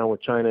agreement now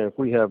with China, if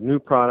we have new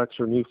products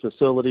or new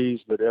facilities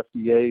that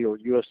FDA or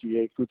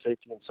USDA Food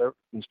Safety and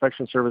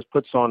Inspection Service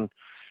puts on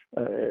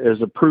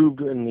as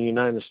approved in the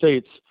United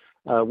States,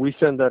 we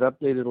send that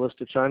updated list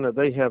to China.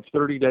 They have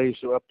 30 days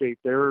to update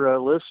their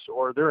lists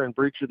or they're in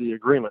breach of the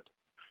agreement.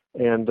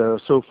 And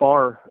so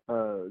far,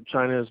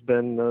 China has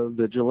been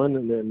vigilant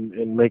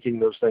in making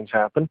those things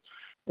happen.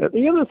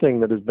 The other thing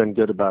that has been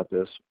good about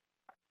this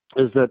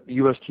is that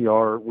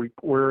USTR,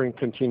 we're in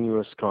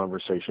continuous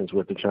conversations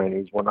with the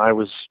Chinese. When I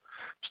was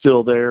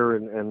still there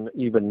and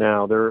even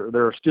now, there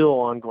are still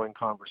ongoing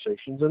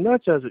conversations, and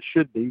that's as it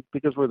should be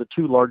because we're the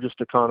two largest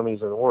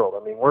economies in the world.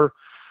 I mean, there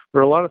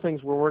are a lot of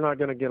things where we're not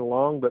going to get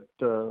along, but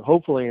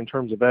hopefully in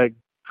terms of ag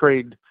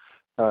trade,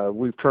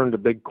 we've turned a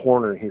big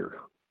corner here.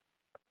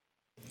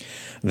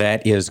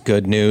 That is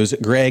good news.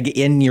 Greg,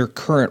 in your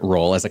current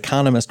role as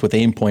economist with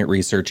Aimpoint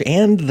Research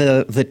and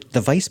the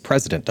vice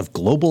president of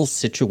global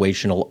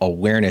situational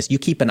awareness, you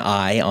keep an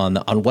eye on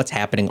what's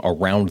happening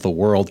around the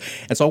world.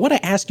 And so I want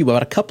to ask you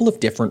about a couple of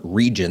different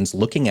regions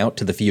looking out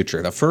to the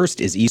future. The first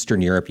is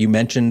Eastern Europe. You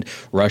mentioned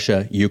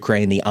Russia,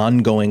 Ukraine, the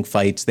ongoing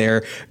fights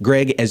there.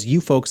 Greg, as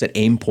you folks at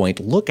Aimpoint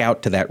look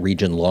out to that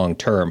region long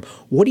term,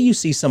 what do you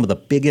see some of the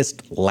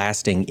biggest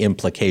lasting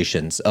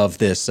implications of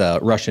this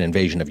Russian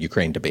invasion of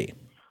Ukraine to be?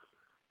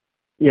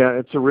 Yeah,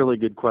 it's a really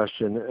good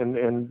question.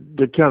 And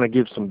to kind of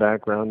give some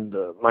background,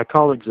 my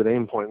colleagues at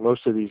Aimpoint,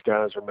 most of these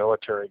guys are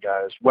military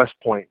guys. West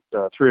Point,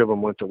 3 of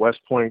them went to West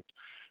Point.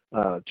 2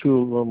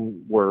 of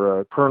them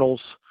were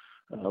colonels,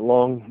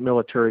 long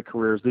military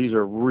careers. These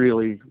are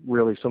really,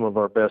 really some of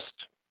our best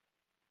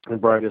and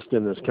brightest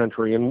in this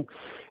country.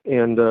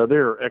 And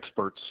they're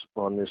experts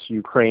on this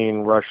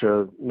Ukraine,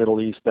 Russia,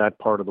 Middle East, that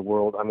part of the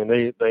world. I mean,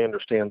 they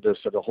understand this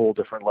at a whole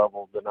different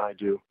level than I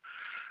do.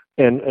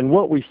 And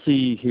what we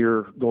see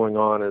here going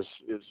on is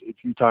if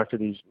you talk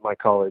to my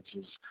colleagues,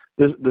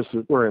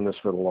 we're in this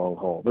for the long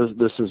haul.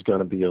 This is going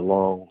to be a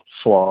long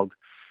slog,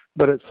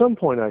 but at some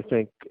point, I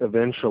think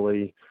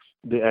eventually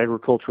the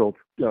agricultural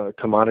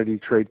commodity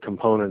trade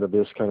component of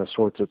this kind of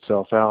sorts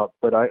itself out.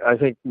 But I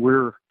think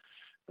we're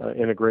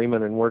in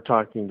agreement, and we're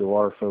talking to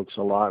our folks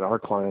a lot, our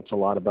clients a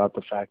lot, about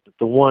the fact that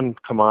the one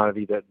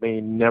commodity that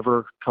may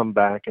never come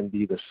back and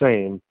be the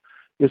same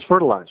is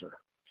fertilizer.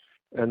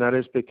 And that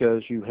is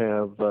because you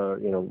have,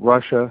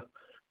 Russia,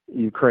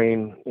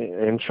 Ukraine,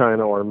 and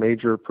China are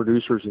major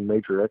producers and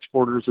major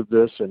exporters of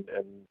this. And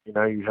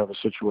now you have a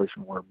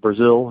situation where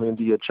Brazil,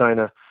 India,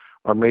 China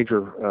are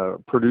major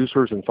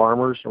producers and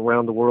farmers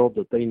around the world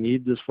that they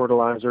need this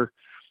fertilizer.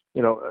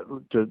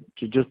 To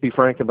just be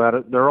frank about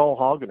it, they're all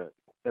hogging it.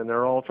 And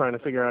they're all trying to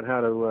figure out how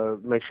to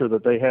make sure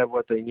that they have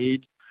what they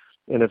need.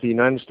 And if the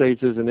United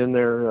States isn't in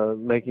there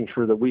making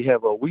sure that we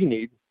have what we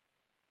need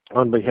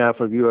on behalf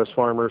of U.S.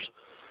 farmers,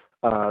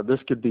 this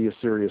could be a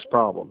serious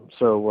problem.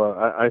 So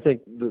I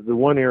think the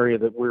one area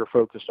that we're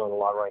focused on a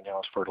lot right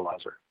now is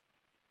fertilizer.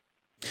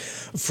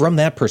 From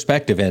that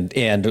perspective,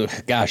 and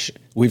gosh,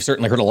 we've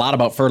certainly heard a lot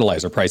about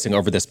fertilizer pricing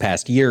over this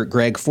past year.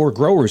 Gregg, for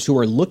growers who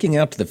are looking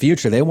out to the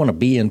future, they want to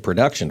be in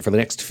production for the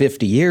next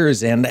 50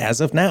 years. And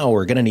as of now,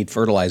 we're going to need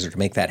fertilizer to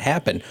make that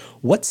happen.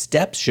 What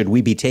steps should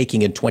we be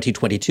taking in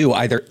 2022,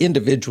 either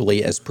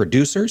individually as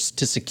producers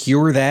to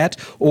secure that,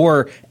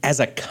 or as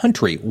a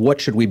country,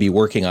 what should we be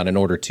working on in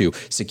order to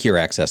secure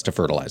access to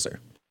fertilizer?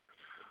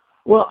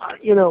 Well,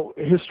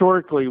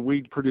 historically,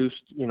 we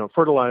produced,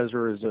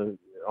 fertilizer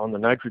on the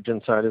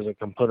nitrogen side is a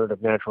component of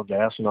natural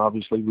gas, and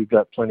obviously we've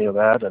got plenty of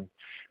that. And,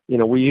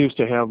 we used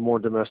to have more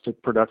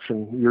domestic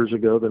production years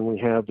ago than we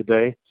have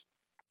today.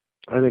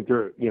 I think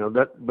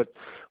but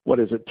what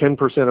is it?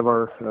 10% of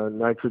our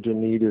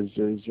nitrogen need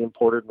is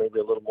imported, maybe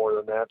a little more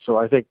than that. So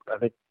I think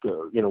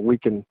we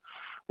can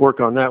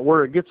work on that.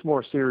 Where it gets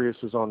more serious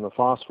is on the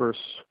phosphorus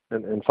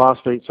and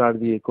phosphate side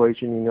of the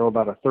equation.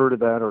 About a third of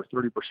that, or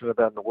 30% of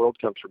that in the world,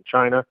 comes from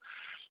China.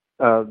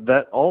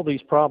 That all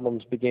these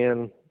problems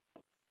began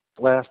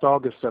last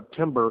August,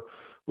 September,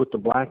 with the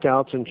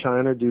blackouts in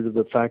China due to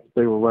the fact that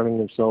they were running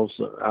themselves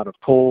out of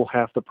coal.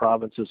 Half the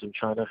provinces in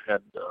China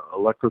had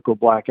electrical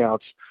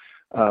blackouts.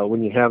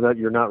 When you have that,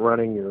 you're not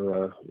running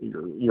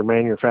your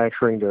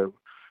manufacturing to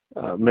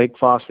make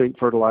phosphate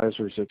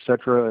fertilizers,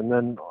 etc. And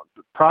then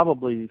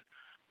probably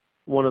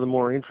one of the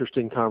more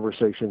interesting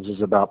conversations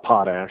is about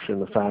potash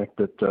and the fact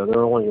that there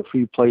are only a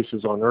few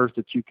places on Earth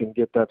that you can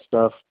get that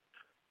stuff.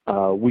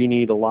 We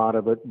need a lot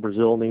of it.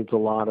 Brazil needs a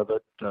lot of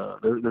it.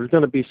 There's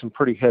going to be some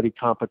pretty heady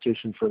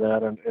competition for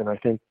that, and I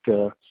think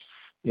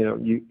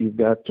you've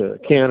got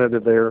Canada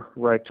there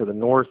right to the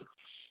north.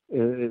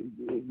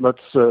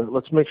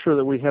 Let's make sure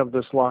that we have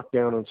this locked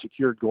down and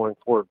secured going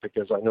forward,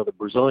 because I know the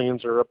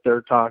Brazilians are up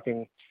there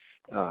talking.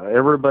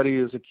 Everybody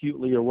is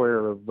acutely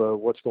aware of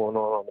what's going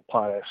on the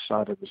potash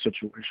side of the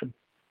situation.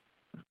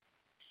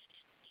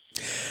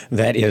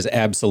 That is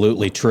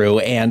absolutely true.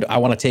 And I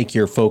want to take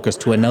your focus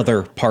to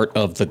another part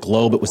of the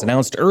globe. It was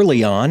announced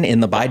early on in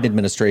the Biden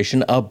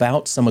administration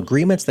about some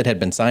agreements that had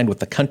been signed with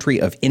the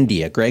country of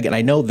India. Gregg, and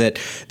I know that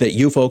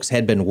you folks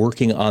had been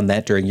working on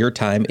that during your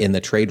time in the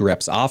trade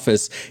rep's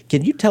office.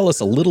 Can you tell us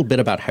a little bit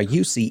about how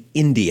you see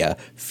India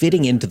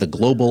fitting into the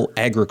global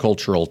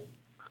agricultural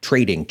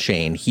trading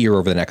chain here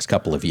over the next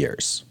couple of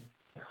years?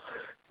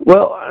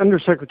 Well,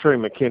 Undersecretary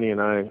McKinney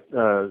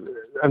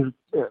and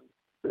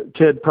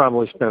Ted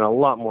probably spent a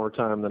lot more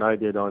time than I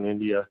did on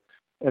India,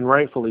 and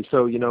rightfully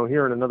so.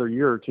 Here in another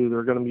year or two, there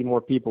are going to be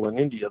more people in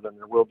India than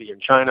there will be in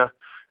China.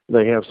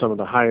 They have some of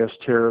the highest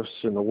tariffs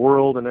in the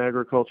world in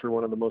agriculture,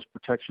 one of the most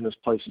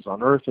protectionist places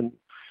on earth, and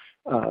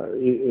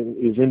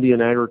is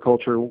Indian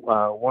agriculture.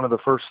 One of the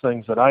first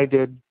things that I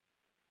did,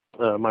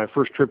 my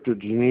first trip to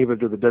Geneva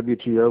to the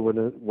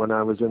WTO when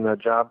I was in that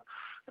job,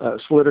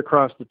 slid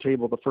across the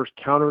table the first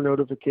counter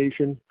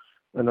notification.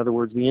 In other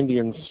words, the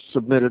Indians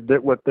submitted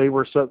that what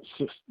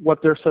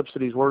their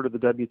subsidies were to the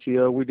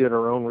WTO. We did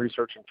our own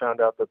research and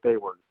found out that they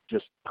were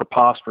just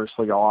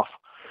preposterously off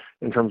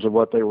in terms of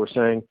what they were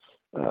saying.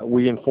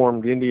 We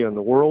informed India and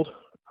the world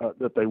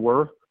that they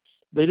were.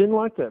 They didn't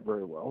like that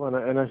very well,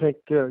 and I think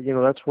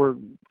that's where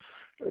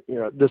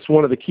that's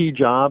one of the key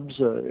jobs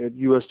at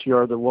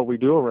USTR. That what we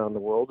do around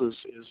the world is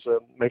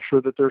make sure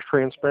that there's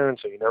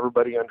transparency and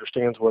everybody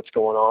understands what's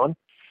going on.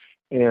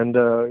 And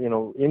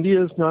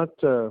India is not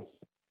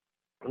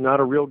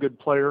a real good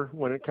player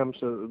when it comes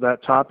to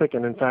that topic.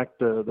 And in fact,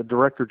 the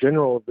Director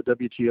General of the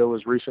WTO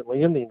was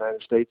recently in the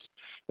United States,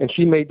 and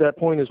she made that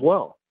point as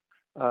well,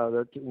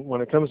 that when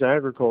it comes to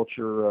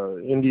agriculture,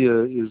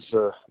 India is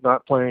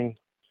not playing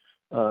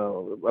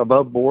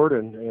above board,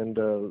 and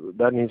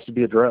that needs to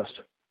be addressed.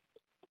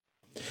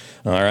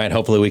 All right.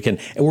 Hopefully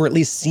we're at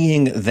least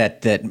seeing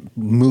that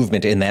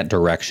movement in that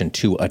direction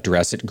to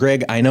address it.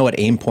 Gregg, I know at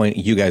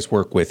Aimpoint you guys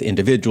work with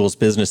individuals,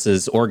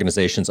 businesses,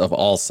 organizations of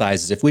all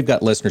sizes. If we've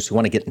got listeners who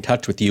want to get in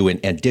touch with you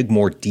and dig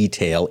more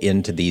detail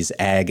into these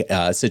ag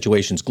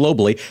situations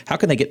globally, how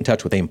can they get in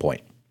touch with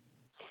Aimpoint?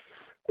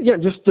 Yeah,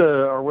 just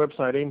our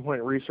website,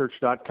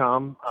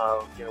 aimpointresearch.com.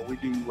 We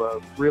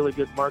do really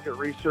good market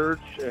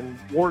research, and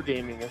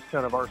wargaming is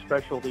kind of our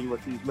specialty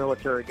with these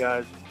military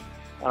guys.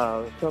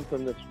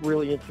 Something that's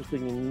really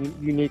interesting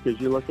and unique as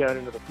you look out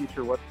into the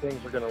future, what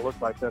things are going to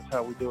look like. That's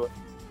how we do it.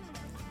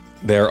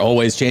 They're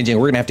always changing.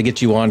 We're going to have to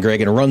get you on,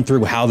 Gregg, and run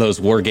through how those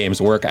war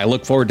games work. I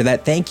look forward to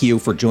that. Thank you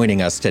for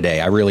joining us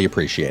today. I really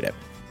appreciate it.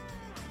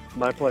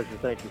 My pleasure.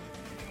 Thank you.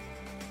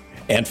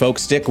 And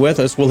folks, stick with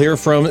us. We'll hear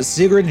from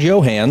Sigrid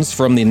Johanns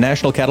from the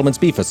National Cattlemen's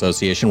Beef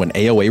Association when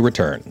AOA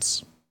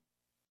returns.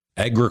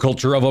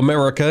 Agriculture of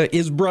America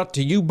is brought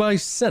to you by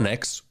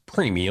Cenex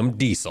Premium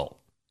Diesel.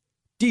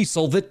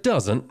 Diesel that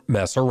doesn't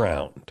mess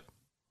around.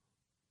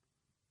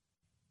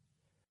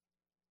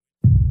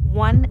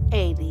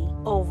 180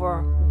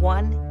 over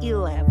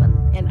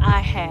 111, and I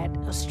had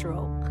a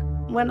stroke.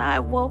 When I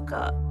woke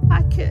up,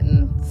 I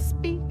couldn't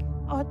speak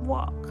or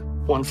walk.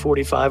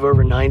 145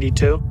 over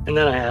 92, and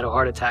then I had a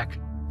heart attack.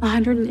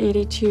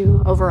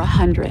 182 over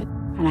 100,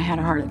 and I had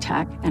a heart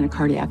attack and a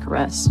cardiac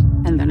arrest,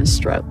 and then a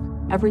stroke.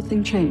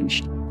 Everything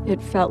changed.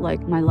 It felt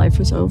like my life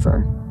was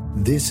over.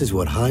 This is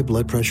what high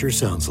blood pressure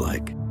sounds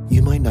like.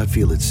 You might not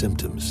feel its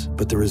symptoms,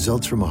 but the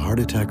results from a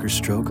heart attack or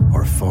stroke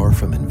are far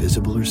from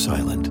invisible or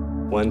silent.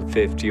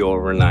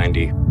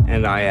 150/90,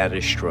 and I had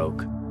a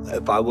stroke.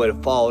 If I would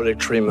have followed a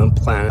treatment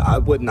plan, I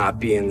would not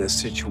be in this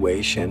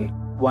situation.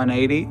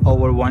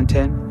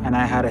 180/110, and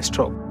I had a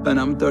stroke. And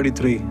I'm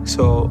 33,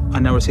 so I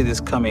never see this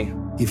coming.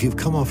 If you've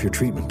come off your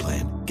treatment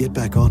plan, get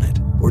back on it,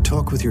 or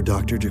talk with your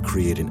doctor to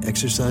create an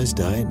exercise,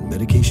 diet, and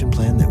medication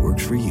plan that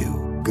works for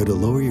you. Go to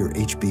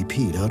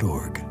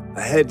loweryourhbp.org.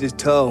 Head to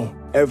toe,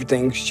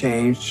 everything's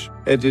changed.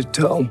 Head to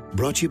toe.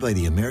 Brought to you by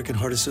the American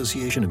Heart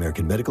Association,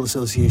 American Medical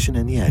Association,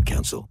 and the Ad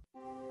Council.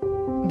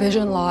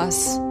 Vision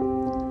loss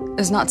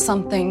is not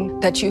something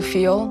that you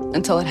feel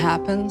until it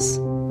happens.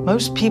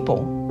 Most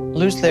people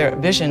lose their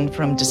vision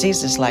from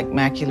diseases like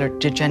macular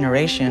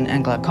degeneration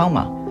and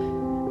glaucoma,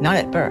 not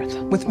at birth.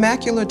 With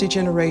macular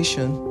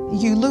degeneration,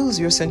 you lose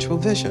your central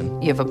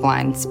vision. You have a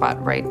blind spot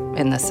right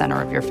in the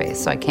center of your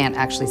face, so I can't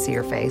actually see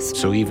your face.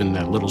 So even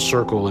that little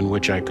circle in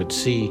which I could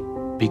see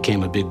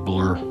became a big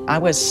blur. I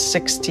was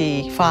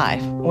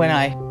 65 when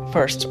I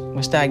first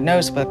was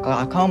diagnosed with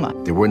glaucoma.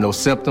 There were no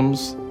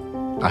symptoms.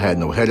 I had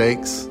no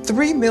headaches.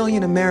 3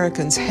 million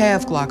Americans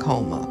have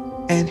glaucoma,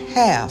 and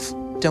half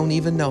don't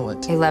even know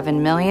it.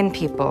 11 million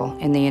people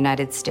in the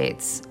United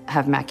States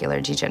have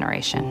macular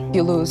degeneration.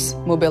 You lose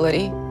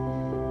mobility,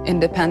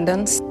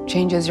 independence,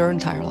 changes your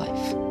entire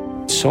life.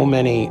 So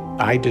many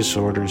eye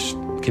disorders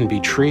can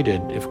be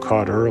treated if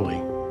caught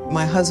early.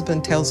 My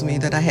husband tells me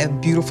that I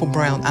have beautiful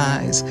brown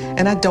eyes,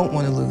 and I don't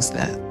want to lose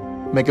that.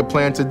 Make a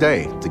plan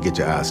today to get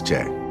your eyes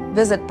checked.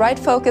 Visit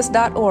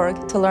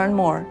brightfocus.org to learn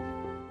more.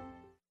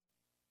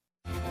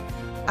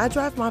 I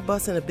drive my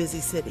bus in a busy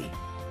city.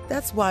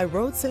 That's why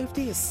road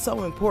safety is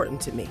so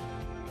important to me.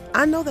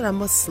 I know that I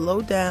must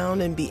slow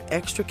down and be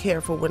extra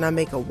careful when I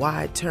make a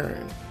wide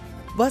turn.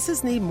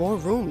 Buses need more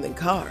room than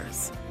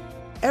cars.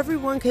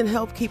 Everyone can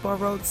help keep our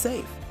roads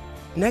safe.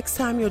 Next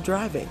time you're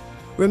driving,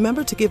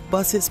 remember to give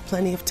buses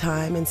plenty of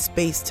time and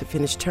space to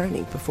finish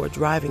turning before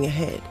driving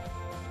ahead.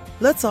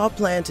 Let's all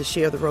plan to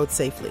share the road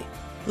safely.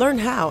 Learn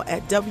how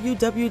at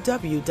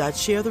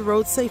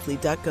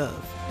www.sharetheroadsafely.gov.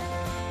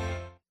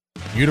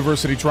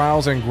 University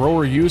trials and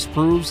grower use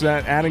proves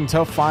that adding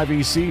Tough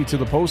 5EC to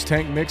the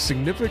post-tank mix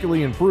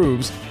significantly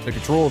improves the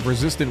control of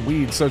resistant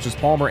weeds such as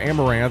Palmer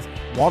amaranth,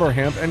 water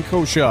hemp, and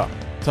kochia.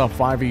 Tough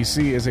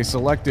 5EC is a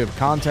selective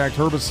contact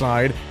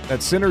herbicide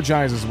that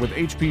synergizes with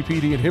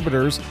HPPD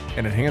inhibitors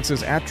and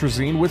enhances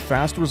atrazine with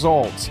fast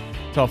results.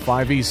 Tough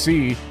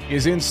 5EC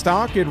is in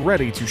stock and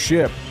ready to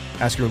ship.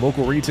 Ask your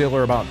local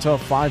retailer about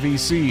Tough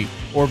 5EC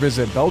or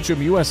visit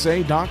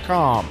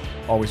BelgiumUSA.com.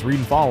 Always read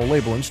and follow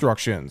label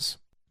instructions.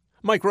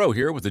 Mike Rowe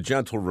here with a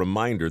gentle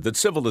reminder that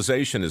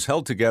civilization is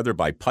held together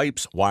by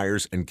pipes,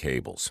 wires, and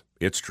cables.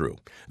 It's true.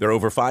 There are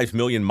over 5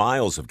 million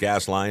miles of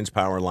gas lines,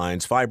 power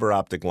lines, fiber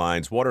optic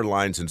lines, water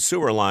lines, and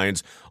sewer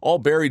lines, all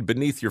buried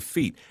beneath your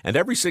feet. And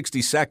every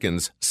 60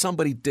 seconds,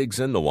 somebody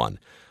digs into one.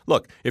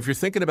 Look, if you're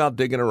thinking about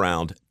digging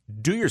around,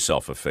 do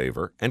yourself a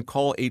favor and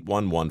call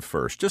 811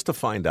 first just to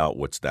find out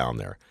what's down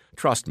there.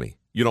 Trust me,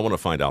 you don't want to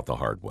find out the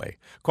hard way.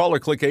 Call or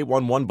click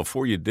 811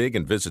 before you dig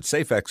and visit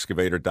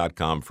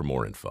safeexcavator.com for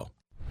more info.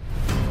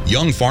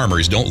 Young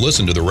farmers don't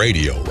listen to the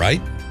radio,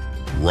 right?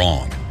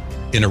 Wrong.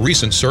 In a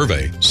recent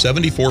survey,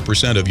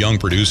 74% of young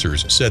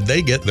producers said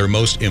they get their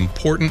most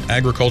important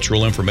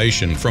agricultural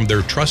information from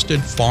their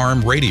trusted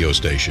farm radio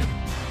station.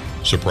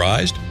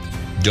 Surprised?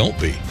 Don't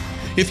be.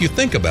 If you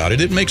think about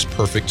it, it makes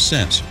perfect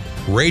sense.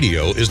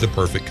 Radio is the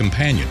perfect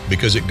companion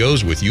because it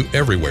goes with you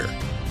everywhere.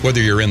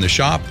 Whether you're in the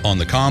shop, on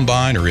the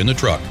combine, or in the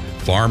truck,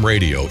 farm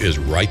radio is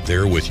right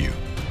there with you.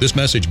 This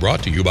message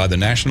brought to you by the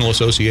National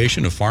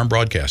Association of Farm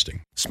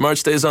Broadcasting. Smart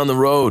stays on the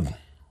road.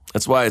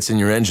 That's why it's in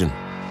your engine.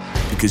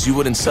 Because you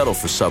wouldn't settle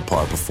for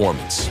subpar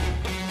performance.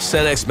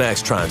 Cenex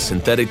Maxtron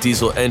synthetic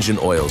diesel engine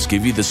oils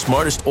give you the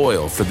smartest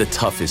oil for the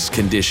toughest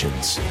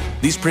conditions.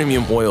 These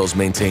premium oils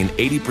maintain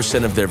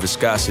 80% of their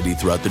viscosity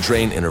throughout the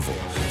drain interval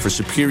for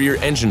superior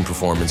engine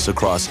performance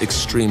across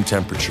extreme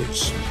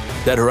temperatures.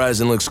 That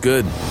horizon looks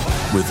good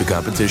with the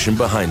competition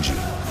behind you.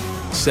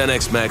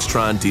 Cenex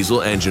Maxtron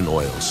diesel engine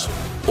oils.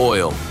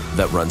 Oil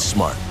that runs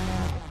smart.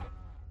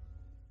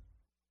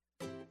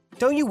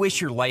 Don't you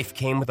wish your life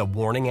came with a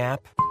warning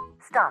app?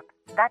 Stop.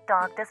 That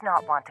dog does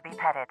not want to be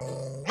petted.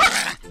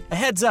 A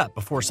heads up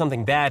before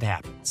something bad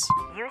happens.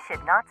 You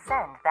should not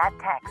send that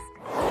text.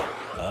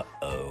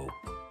 Uh-oh.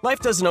 Life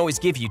doesn't always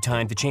give you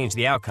time to change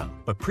the outcome,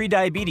 but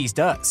prediabetes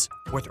does.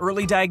 With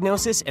early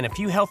diagnosis and a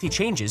few healthy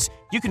changes,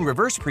 you can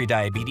reverse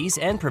prediabetes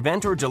and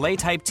prevent or delay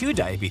type 2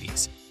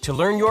 diabetes. To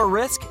learn your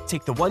risk,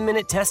 take the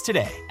 1-minute test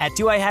today at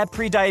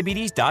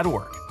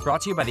doihaveprediabetes.org.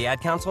 Brought to you by the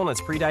Ad Council and its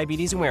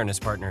prediabetes awareness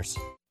partners.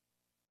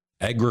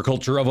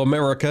 Agriculture of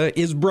America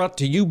is brought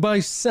to you by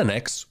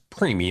Cenex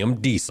Premium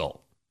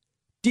Diesel.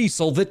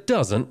 Diesel that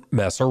doesn't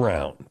mess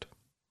around.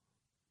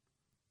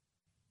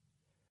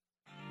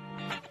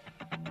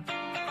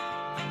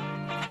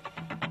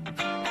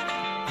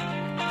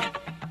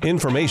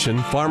 Information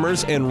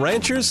farmers and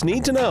ranchers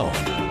need to know.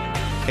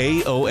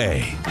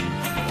 AOA.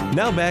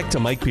 Now back to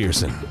Mike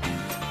Pearson.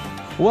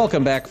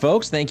 Welcome back,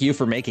 folks. Thank you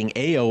for making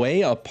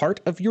AOA a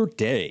part of your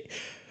day.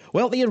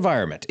 Well, the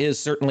environment is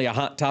certainly a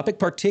hot topic,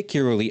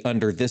 particularly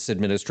under this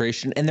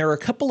administration, and there are a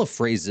couple of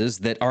phrases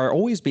that are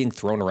always being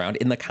thrown around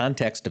in the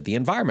context of the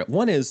environment.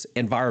 One is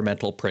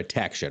environmental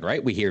protection,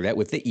 right? We hear that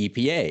with the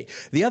EPA.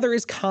 The other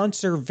is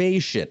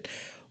conservation.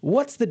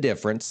 What's the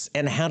difference,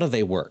 and how do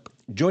they work?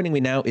 Joining me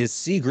now is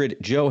Sigrid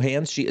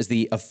Johanns. She is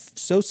the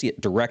Associate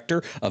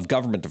Director of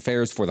Government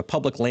Affairs for the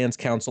Public Lands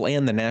Council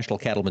and the National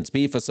Cattlemen's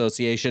Beef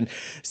Association.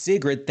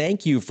 Sigrid,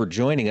 thank you for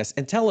joining us.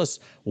 And tell us,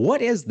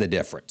 what is the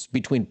difference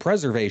between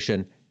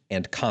preservation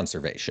and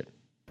conservation?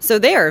 So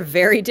they are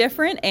very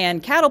different,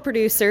 and cattle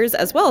producers,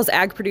 as well as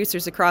ag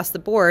producers across the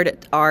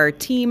board, are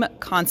team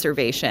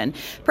conservation.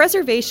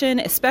 Preservation,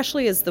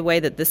 especially as the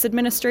way that this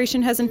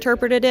administration has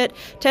interpreted it,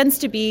 tends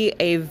to be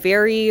a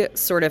very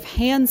sort of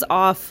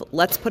hands-off,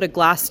 let's put a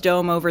glass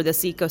dome over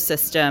this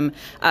ecosystem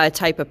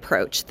type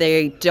approach.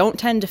 They don't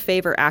tend to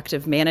favor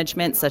active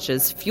management, such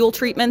as fuel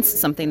treatments,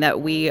 something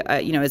that we,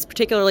 is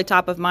particularly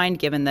top of mind,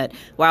 given that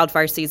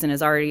wildfire season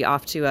is already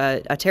off to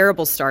a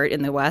terrible start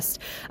in the West.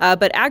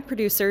 But ag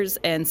producers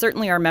and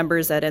certainly our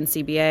members at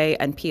NCBA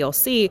and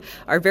PLC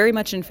are very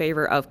much in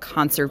favor of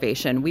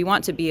conservation. We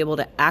want to be able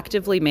to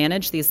actively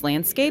manage these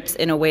landscapes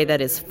in a way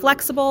that is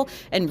flexible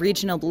and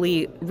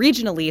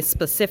regionally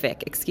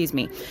specific.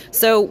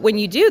 So when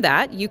you do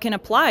that, you can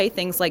apply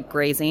things like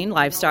grazing,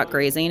 livestock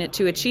grazing,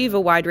 to achieve a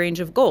wide range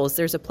of goals.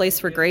 There's a place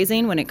for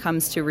grazing when it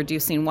comes to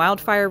reducing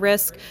wildfire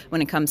risk, when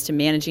it comes to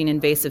managing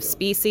invasive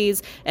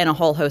species, and a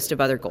whole host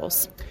of other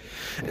goals.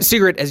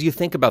 Sigrid, as you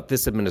think about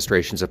this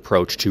administration's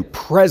approach to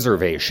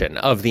preservation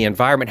of the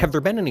environment, have there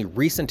been any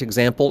recent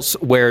examples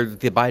where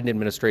the Biden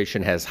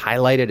administration has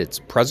highlighted its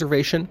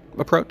preservation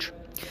approach?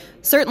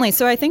 Certainly.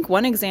 So I think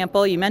one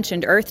example, you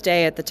mentioned Earth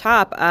Day at the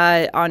top.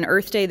 On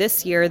Earth Day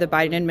this year, the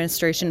Biden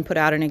administration put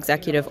out an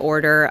executive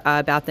order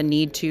about the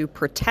need to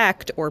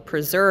protect or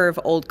preserve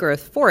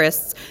old-growth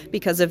forests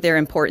because of their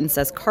importance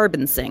as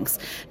carbon sinks.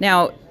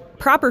 Now,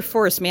 proper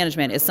forest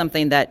management is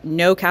something that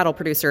no cattle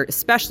producer,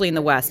 especially in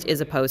the West,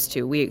 is opposed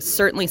to. We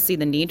certainly see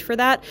the need for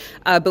that,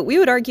 but we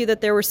would argue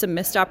that there were some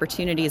missed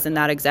opportunities in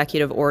that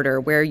executive order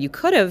where you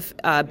could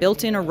have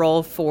built in a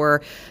role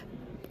for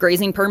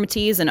grazing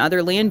permittees and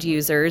other land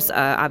users.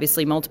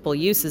 Obviously, multiple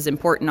use is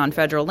important on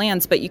federal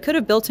lands, but you could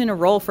have built in a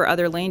role for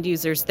other land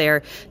users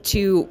there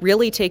to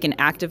really take an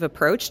active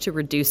approach to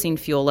reducing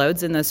fuel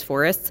loads in those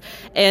forests.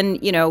 And,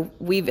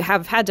 we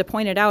have had to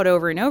point it out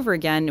over and over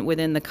again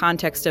within the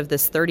context of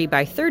this 30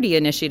 by 30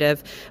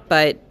 initiative,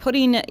 but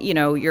putting,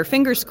 your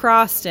fingers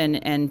crossed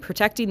and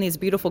protecting these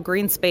beautiful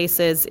green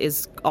spaces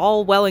is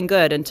all well and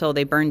good until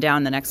they burn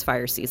down the next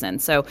fire season.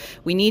 So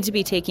we need to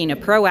be taking a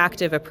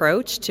proactive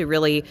approach to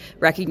really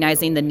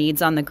recognizing the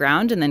needs on the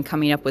ground and then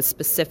coming up with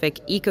specific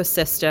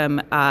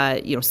ecosystem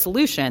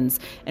solutions.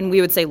 And we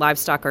would say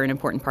livestock are an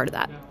important part of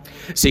that.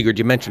 Sigrid,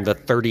 you mentioned the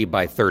 30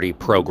 by 30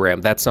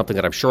 program. That's something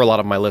that I'm sure a lot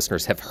of my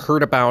listeners have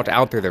heard about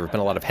out there. There have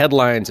been a lot of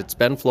headlines. It's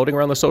been floating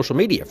around the social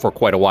media for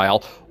quite a while.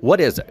 What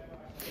is it?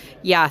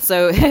 Yeah,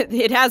 so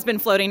it has been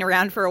floating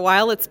around for a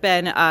while. It's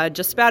been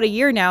just about a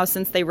year now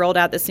since they rolled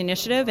out this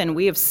initiative, and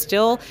we have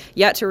still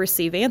yet to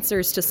receive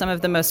answers to some of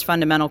the most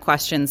fundamental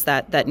questions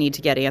that need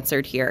to get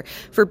answered here.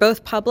 For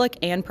both public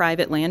and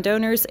private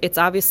landowners, it's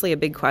obviously a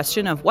big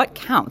question of what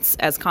counts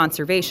as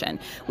conservation.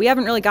 We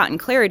haven't really gotten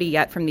clarity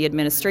yet from the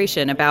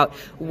administration about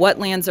what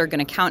lands are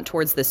going to count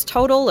towards this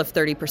total of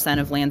 30%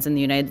 of lands in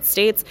the United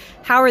States.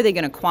 How are they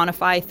going to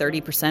quantify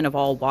 30% of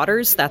all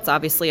waters? That's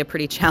obviously a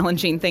pretty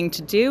challenging thing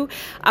to do.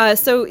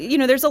 So,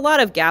 there's a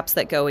lot of gaps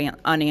that go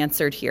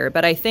unanswered here.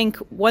 But I think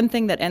one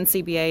thing that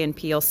NCBA and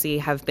PLC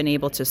have been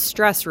able to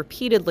stress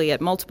repeatedly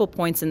at multiple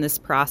points in this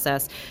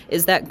process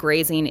is that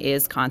grazing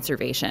is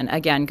conservation.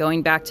 Again,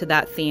 going back to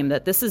that theme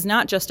that this is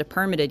not just a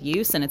permitted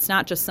use and it's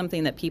not just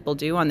something that people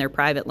do on their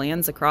private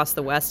lands across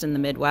the West and the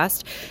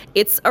Midwest.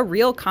 It's a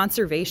real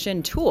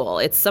conservation tool.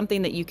 It's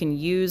something that you can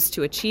use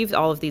to achieve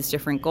all of these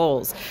different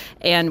goals.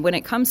 And when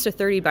it comes to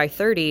 30 by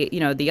 30,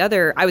 the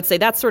other, I would say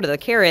that's sort of the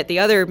carrot. The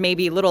other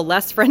maybe a little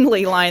less friendly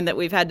line that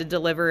we've had to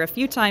deliver a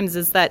few times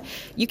is that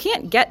you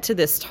can't get to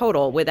this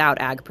total without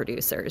ag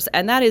producers.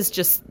 And that is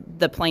just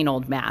the plain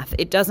old math.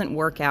 It doesn't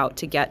work out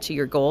to get to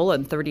your goal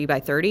in 30 by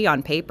 30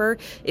 on paper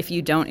if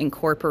you don't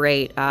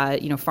incorporate,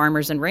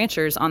 farmers and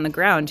ranchers on the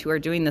ground who are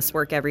doing this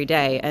work every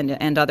day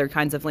and other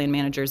kinds of land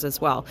managers as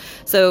well.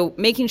 So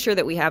making sure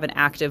that we have an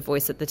active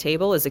voice at the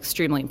table is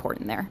extremely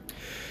important there.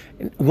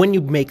 When you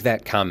make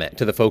that comment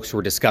to the folks who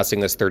are discussing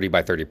this 30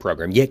 by 30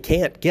 program, you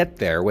can't get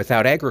there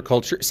without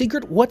agriculture.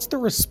 Sigrid, what's the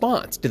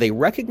response? Do they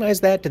recognize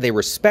that? Do they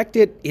respect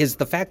it? Is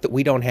the fact that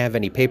we don't have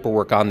any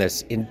paperwork on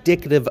this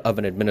indicative of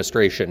an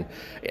administration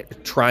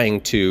trying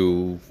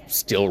to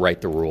still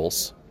write the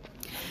rules?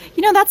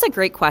 That's a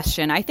great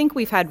question. I think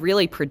we've had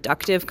really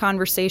productive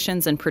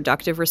conversations and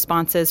productive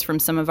responses from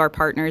some of our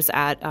partners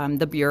at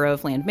the Bureau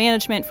of Land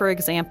Management, for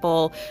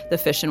example, the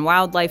Fish and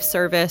Wildlife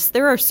Service.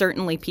 There are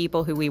certainly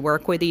people who we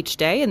work with each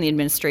day in the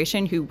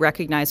administration who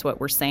recognize what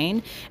we're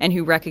saying and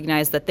who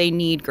recognize that they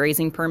need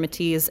grazing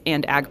permittees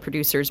and ag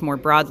producers more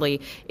broadly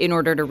in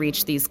order to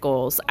reach these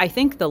goals. I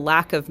think the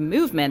lack of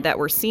movement that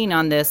we're seeing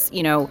on this,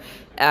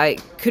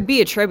 could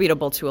be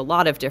attributable to a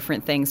lot of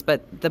different things,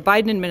 but the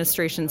Biden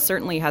administration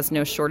certainly has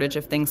no shortage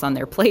of things on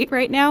their plate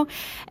right now.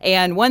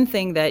 And one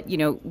thing that,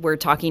 we're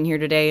talking here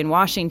today in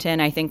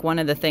Washington, I think one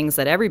of the things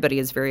that everybody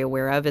is very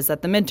aware of is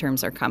that the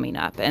midterms are coming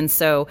up. And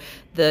so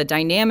the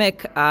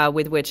dynamic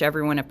with which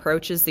everyone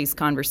approaches these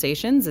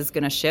conversations is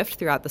going to shift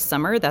throughout the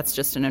summer. That's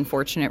just an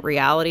unfortunate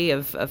reality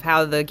of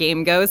how the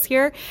game goes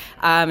here.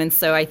 And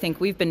so I think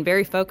we've been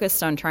very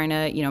focused on trying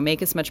to,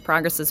 make as much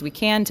progress as we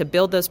can to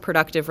build those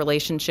productive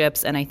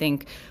relationships. And I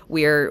think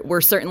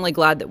we're certainly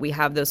glad that we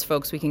have those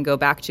folks we can go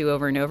back to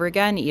over and over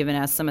again, even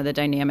as some of the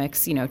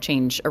dynamics,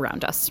 change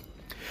around us.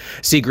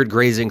 Sigrid,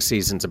 grazing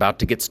season's about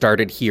to get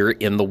started here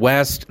in the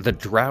West. The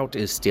drought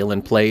is still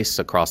in place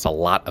across a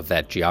lot of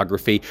that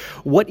geography.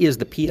 What is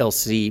the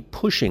PLC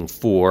pushing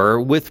for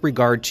with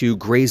regard to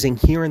grazing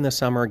here in the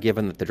summer,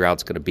 given that the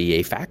drought's going to be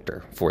a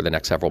factor for the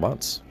next several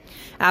months?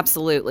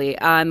 Absolutely.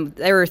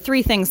 There are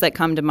three things that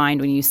come to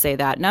mind when you say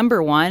that.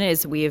 Number one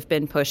is we have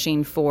been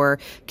pushing for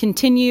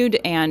continued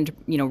and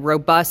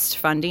robust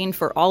funding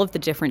for all of the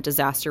different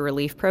disaster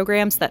relief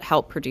programs that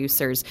help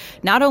producers,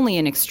 not only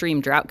in extreme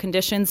drought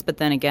conditions, but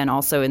then again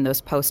also in those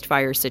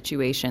post-fire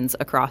situations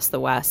across the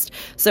West.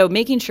 So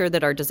making sure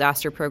that our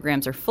disaster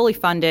programs are fully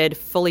funded,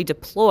 fully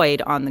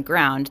deployed on the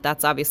ground,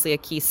 that's obviously a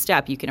key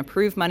step. You can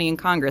approve money in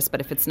Congress, but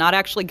if it's not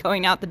actually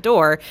going out the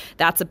door,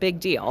 that's a big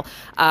deal.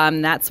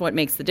 That's what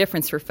makes the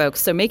difference for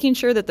folks. So making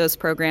sure that those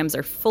programs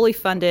are fully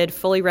funded,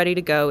 fully ready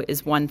to go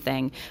is one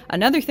thing.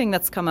 Another thing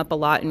that's come up a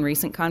lot in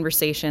recent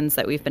conversations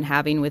that we've been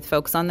having with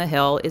folks on the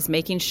Hill is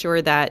making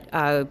sure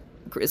that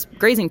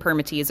grazing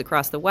permittees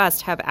across the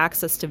West have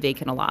access to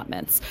vacant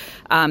allotments.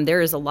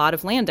 There is a lot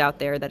of land out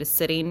there that is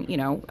sitting,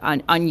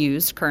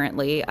 unused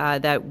currently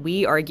that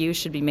we argue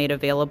should be made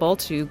available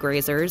to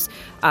grazers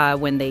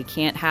when they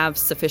can't have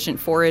sufficient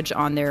forage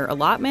on their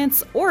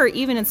allotments, or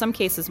even in some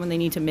cases when they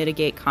need to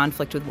mitigate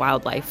conflict with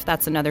wildlife.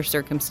 That's another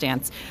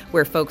circumstance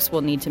where folks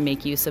will need to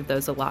make use of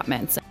those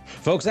allotments.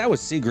 Folks, that was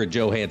Sigrid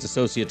Johanns,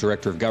 Associate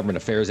Director of Government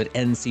Affairs at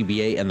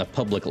NCBA and the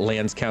Public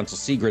Lands Council.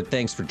 Sigrid,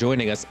 thanks for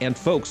joining us. And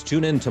folks,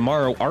 tune in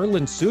tomorrow.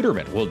 Arlen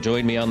Suderman will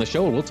join me on the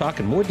show, and we'll talk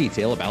in more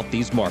detail about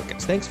these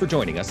markets. Thanks for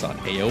joining us on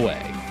AOA.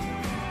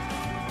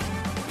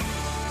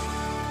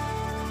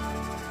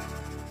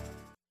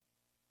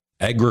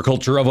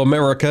 Agriculture of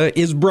America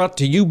is brought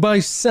to you by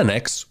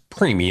Cenex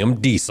Premium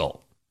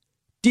Diesel.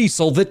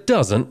 Diesel that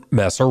doesn't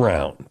mess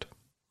around.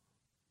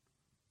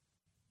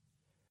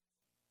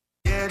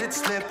 Get it,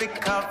 slip it,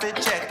 cuff it,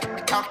 check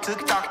it. Talk to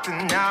doctor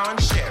now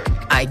and share it.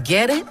 I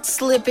get it,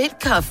 slip it,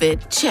 cuff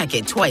it, check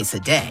it twice a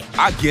day.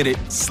 I get it,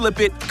 slip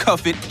it,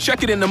 cuff it,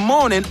 check it in the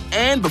morning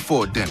and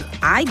before dinner.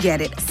 I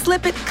get it,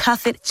 slip it,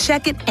 cuff it,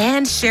 check it,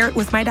 and share it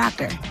with my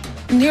doctor.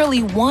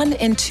 Nearly 1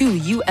 in 2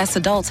 U.S.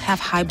 adults have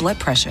high blood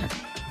pressure.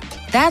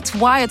 That's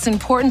why it's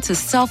important to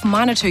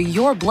self-monitor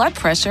your blood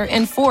pressure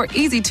in 4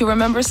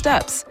 easy-to-remember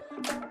steps.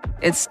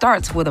 It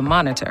starts with a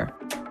monitor.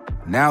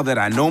 Now that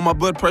I know my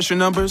blood pressure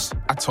numbers,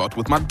 I talked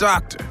with my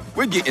doctor.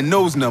 We're getting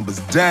those numbers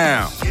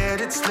down.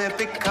 Get it,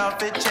 slip it,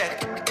 cuff it,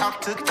 check it.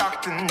 Talk to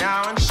doctor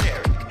now and share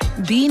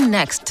it. Be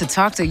next to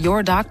talk to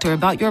your doctor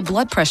about your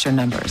blood pressure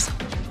numbers.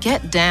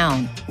 Get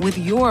down with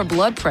your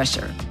blood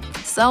pressure.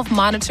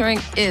 Self-monitoring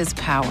is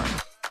power.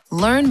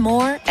 Learn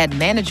more at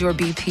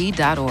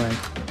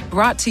manageyourbp.org.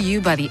 Brought to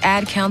you by the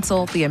Ad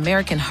Council, the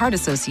American Heart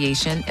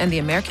Association, and the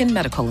American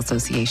Medical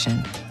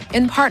Association,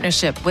 in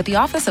partnership with the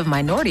Office of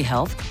Minority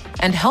Health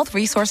and Health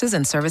Resources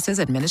and Services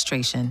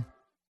Administration.